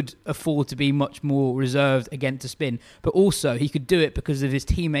he could afford to be much more reserved against the spin. But also he could do it because of his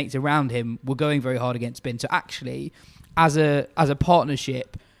teammates around him were going very hard against spin. So actually, as a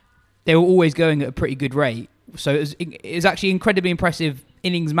partnership, they were always going at a pretty good rate. So it was actually incredibly impressive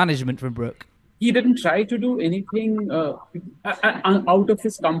innings management from Brook. He didn't try to do anything out of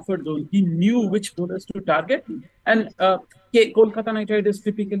his comfort zone. He knew which bowlers to target. And Kolkata Knight Riders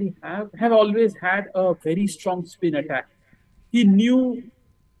typically have always had a very strong spin attack. He knew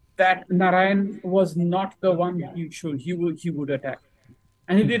that Narayan was not the one he would attack.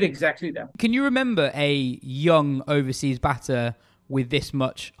 And he did exactly that. Can you remember a young overseas batter with this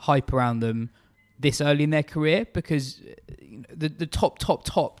much hype around them this early in their career? Because the top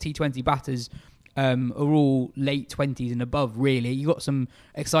T20 batters are all late 20s and above, really. You got some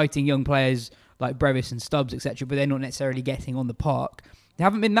exciting young players like Brevis and Stubbs, etc., but they're not necessarily getting on the park. There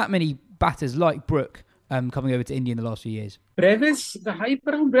haven't been that many batters like Brook coming over to India in the last few years. Brevis, the hype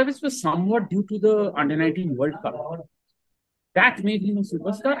around Brevis was somewhat due to the Under-19 World Cup. That made him a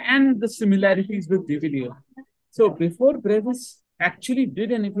superstar, and the similarities with De Villiers. So before Brevis actually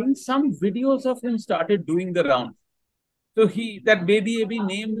did anything, some videos of him started doing the rounds. So that Baby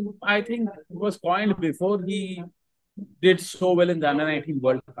name, I think, was coined before he did so well in the Under-19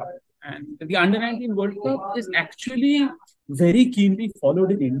 World Cup. And the Under-19 World Cup is actually very keenly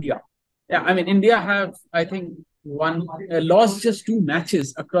followed in India. Yeah, India have, I think, lost just 2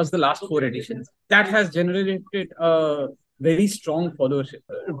 matches across the last 4 editions. That has generated a very strong followership.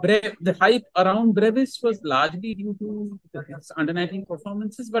 The hype around Brevis was largely due to his under-19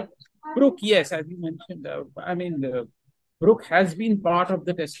 performances, but Brook, yes, as you mentioned, Brook has been part of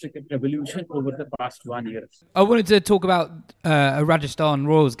the Test cricket revolution over the past 1 year. I wanted to talk about a Rajasthan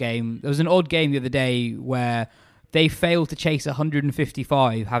Royals game. There was an odd game the other day where they failed to chase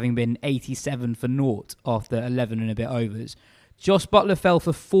 155, having been 87 for naught after 11 and a bit overs. Josh Buttler fell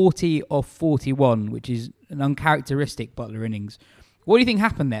for 40 off 41, which is an uncharacteristic Buttler innings. What do you think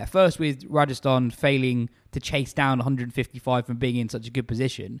happened there? First, with Rajasthan failing to chase down 155 from being in such a good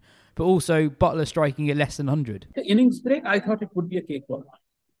position, but also Buttler striking at less than 100. The innings break, I thought it would be a cakewalk.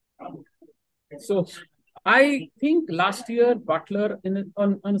 So I think last year Butler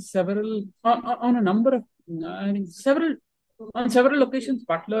on a number of on several occasions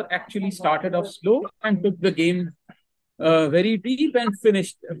Butler actually started off slow and took the game very deep and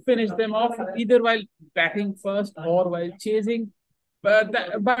finished them off either while batting first or while chasing.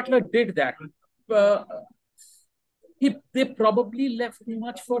 But Butler did that. They probably left too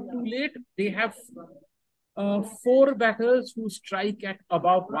much for too late. They have 4 batters who strike at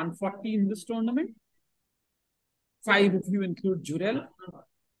about 140 in this tournament. 5 if you include Jurel.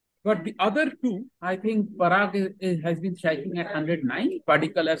 But the other 2, I think Parag has been striking at 109.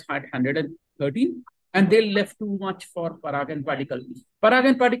 Padikkal has had 113. And they left too much for Parag and Padikkal. Parag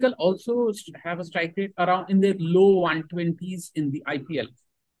and Padikkal also have a strike rate around in the low 120s in the IPL.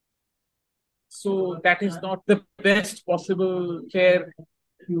 So that is not the best possible pair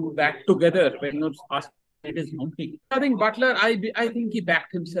to back together when you're asked it is mounting. I think Butler, I think he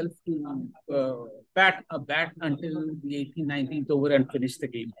backed himself to bat until the 18th, 19th over and finish the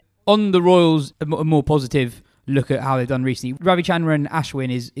game. On the Royals, a more positive look at how they've done recently. Ravichandran Ashwin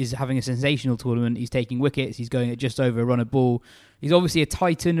is having a sensational tournament. He's taking wickets. He's going at just over a run a ball. He's obviously a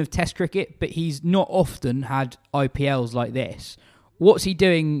titan of Test cricket, but he's not often had IPLs like this. What's he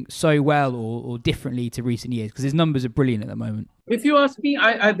doing so well or differently to recent years? Because his numbers are brilliant at the moment. If you ask me,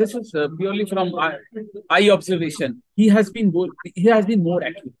 this is purely from eye observation. He has been more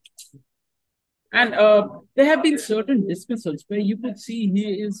accurate. And there have been certain dismissals where you could see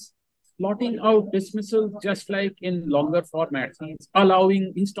he is plotting out dismissals just like in longer formats.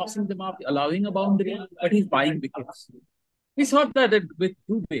 He's tossing them up, allowing a boundary, but he's buying wickets. We saw that with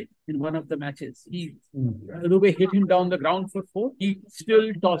Dubey in one of the matches. Dubey hit him down the ground for 4. He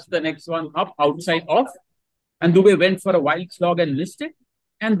still tossed the next one up outside off. And Dubey went for a wild slog and missed it.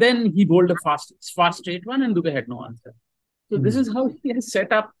 And then he bowled a fast straight one and Dubey had no answer. So this is how he has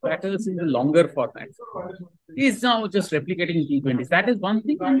set up batters in the longer formats. He is now just replicating T20s. That is one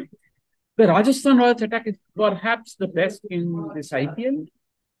thing. And the Rajasthan Royals attack is perhaps the best in this IPL.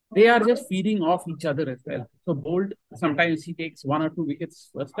 They are just feeding off each other as well. So Bolt, sometimes he takes 1 or 2 wickets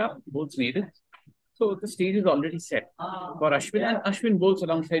first up, Bolt's needed. So the stage is already set for Ashwin. And Ashwin bowls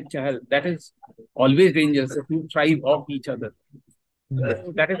alongside Chahal. That is always dangerous. The 2 thrive off each other.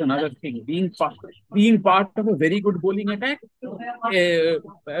 That is another thing. Being part of a very good bowling attack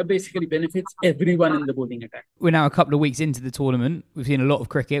basically benefits everyone in the bowling attack. We're now a couple of weeks into the tournament. We've seen a lot of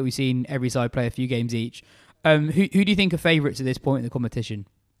cricket. We've seen every side play a few games each. Who do you think are favourites at this point in the competition?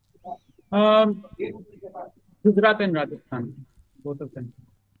 Gujarat and Rajasthan, both of them.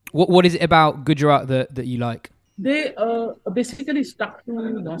 What is it about Gujarat that you like? They basically stuck to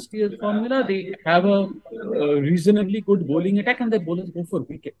last year's formula. They have a reasonably good bowling attack and their bowlers go for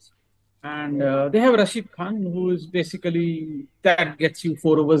wickets. And they have Rashid Khan, who is basically, that gets you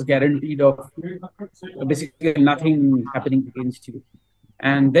 4 overs guaranteed of basically nothing happening against you.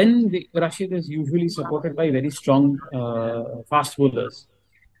 And then Rashid is usually supported by very strong fast bowlers.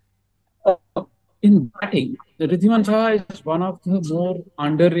 In batting, Ridhiman Shah is one of the more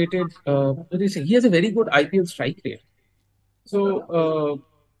underrated. He has a very good IPL strike rate. So,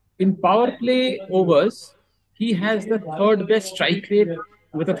 in power play overs, he has the 3rd best strike rate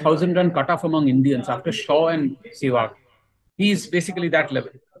with a 1,000-run cutoff among Indians after Shaw and Sehwag. He's basically that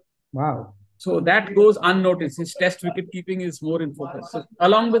level. Wow. So that goes unnoticed. His Test wicket keeping is more in focus. So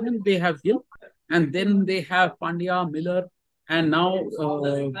along with him, they have Gill, and then they have Pandya, Miller, and now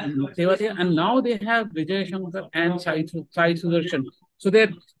Tewatia, and now they have Vijay Shankar and Sai Sudarshan. So their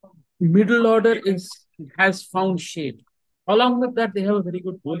middle order has found shape. Along with that, they have a very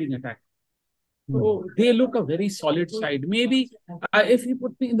good bowling attack. So they look a very solid side. Maybe if you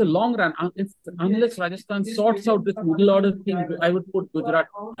put me in the long run, unless Rajasthan sorts out this middle order thing, I would put Gujarat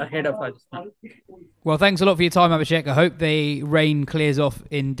ahead of Rajasthan. Well, thanks a lot for your time, Abhishek. I hope the rain clears off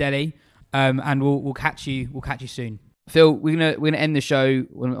in Delhi, and we'll catch you. We'll catch you soon. Phil, we're gonna end the show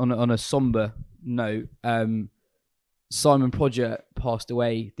on a somber note. Simon Prodger passed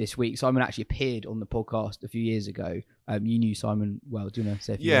away this week. Simon actually appeared on the podcast a few years ago. You knew Simon well. Do you want to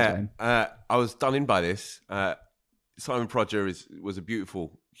say a few words about him? I was done in by this. Simon Prodger was a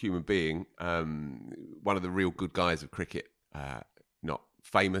beautiful human being, one of the real good guys of cricket. not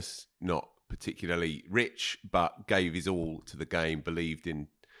famous, not particularly rich, but gave his all to the game, believed in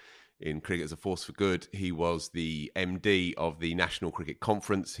cricket as a force for good. He was the MD of the National Cricket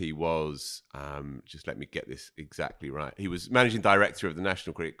Conference. He was, just let me get this exactly right, he was Managing Director of the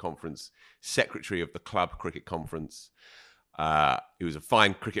National Cricket Conference, Secretary of the Club Cricket Conference. He was a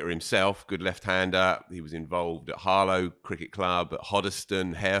fine cricketer himself, good left-hander. He was involved at Harlow Cricket Club, at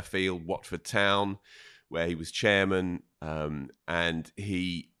Hoddesdon, Harefield, Watford Town, where he was chairman. And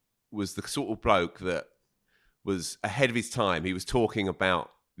he was the sort of bloke that was ahead of his time. He was talking about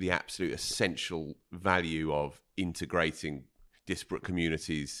the absolute essential value of integrating disparate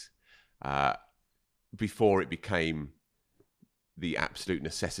communities before it became the absolute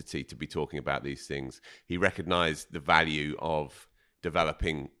necessity to be talking about these things. He recognised the value of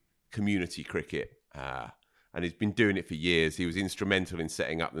developing community cricket, and he's been doing it for years. He was instrumental in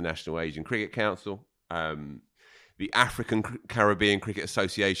setting up the National Asian Cricket Council. The African Caribbean Cricket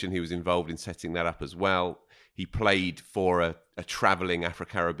Association, he was involved in setting that up as well. He played for a travelling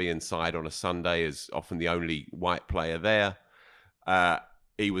Afro-Caribbean side on a Sunday as often the only white player there.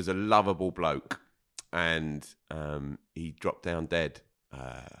 He was a lovable bloke, and he dropped down dead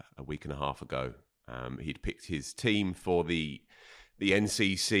a week and a half ago. He'd picked his team for the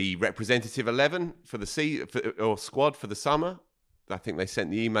NCC representative 11 for the squad for the summer. I think they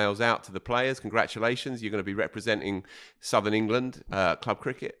sent the emails out to the players. Congratulations, you're going to be representing Southern England club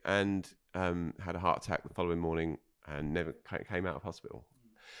cricket, and had a heart attack the following morning and never came out of hospital.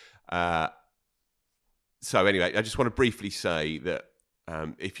 So anyway, I just want to briefly say that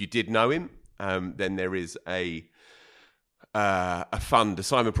if you did know him, then there is a fund, a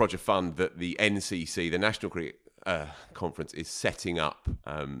Simon Proger fund that the NCC, the National Cricket Conference, is setting up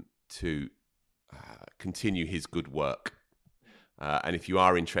to continue his good work. And if you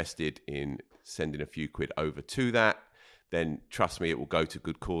are interested in sending a few quid over to that, then trust me, it will go to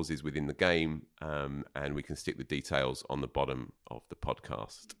good causes within the game, and we can stick the details on the bottom of the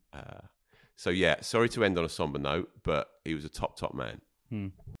podcast. So yeah, sorry to end on a somber note, but he was a top man.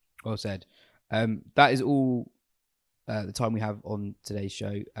 Well said. That is all the time we have on today's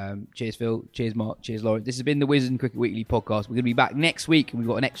show. Cheers, Phil. Cheers, Mark. Cheers, Lauren. This has been the Wisden Cricket Weekly podcast. We're going to be back next week, and we've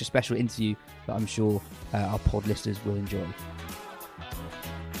got an extra special interview that I'm sure our pod listeners will enjoy.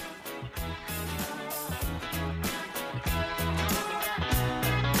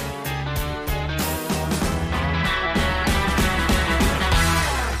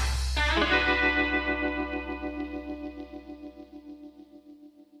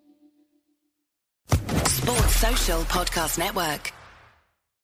 Social Podcast Network.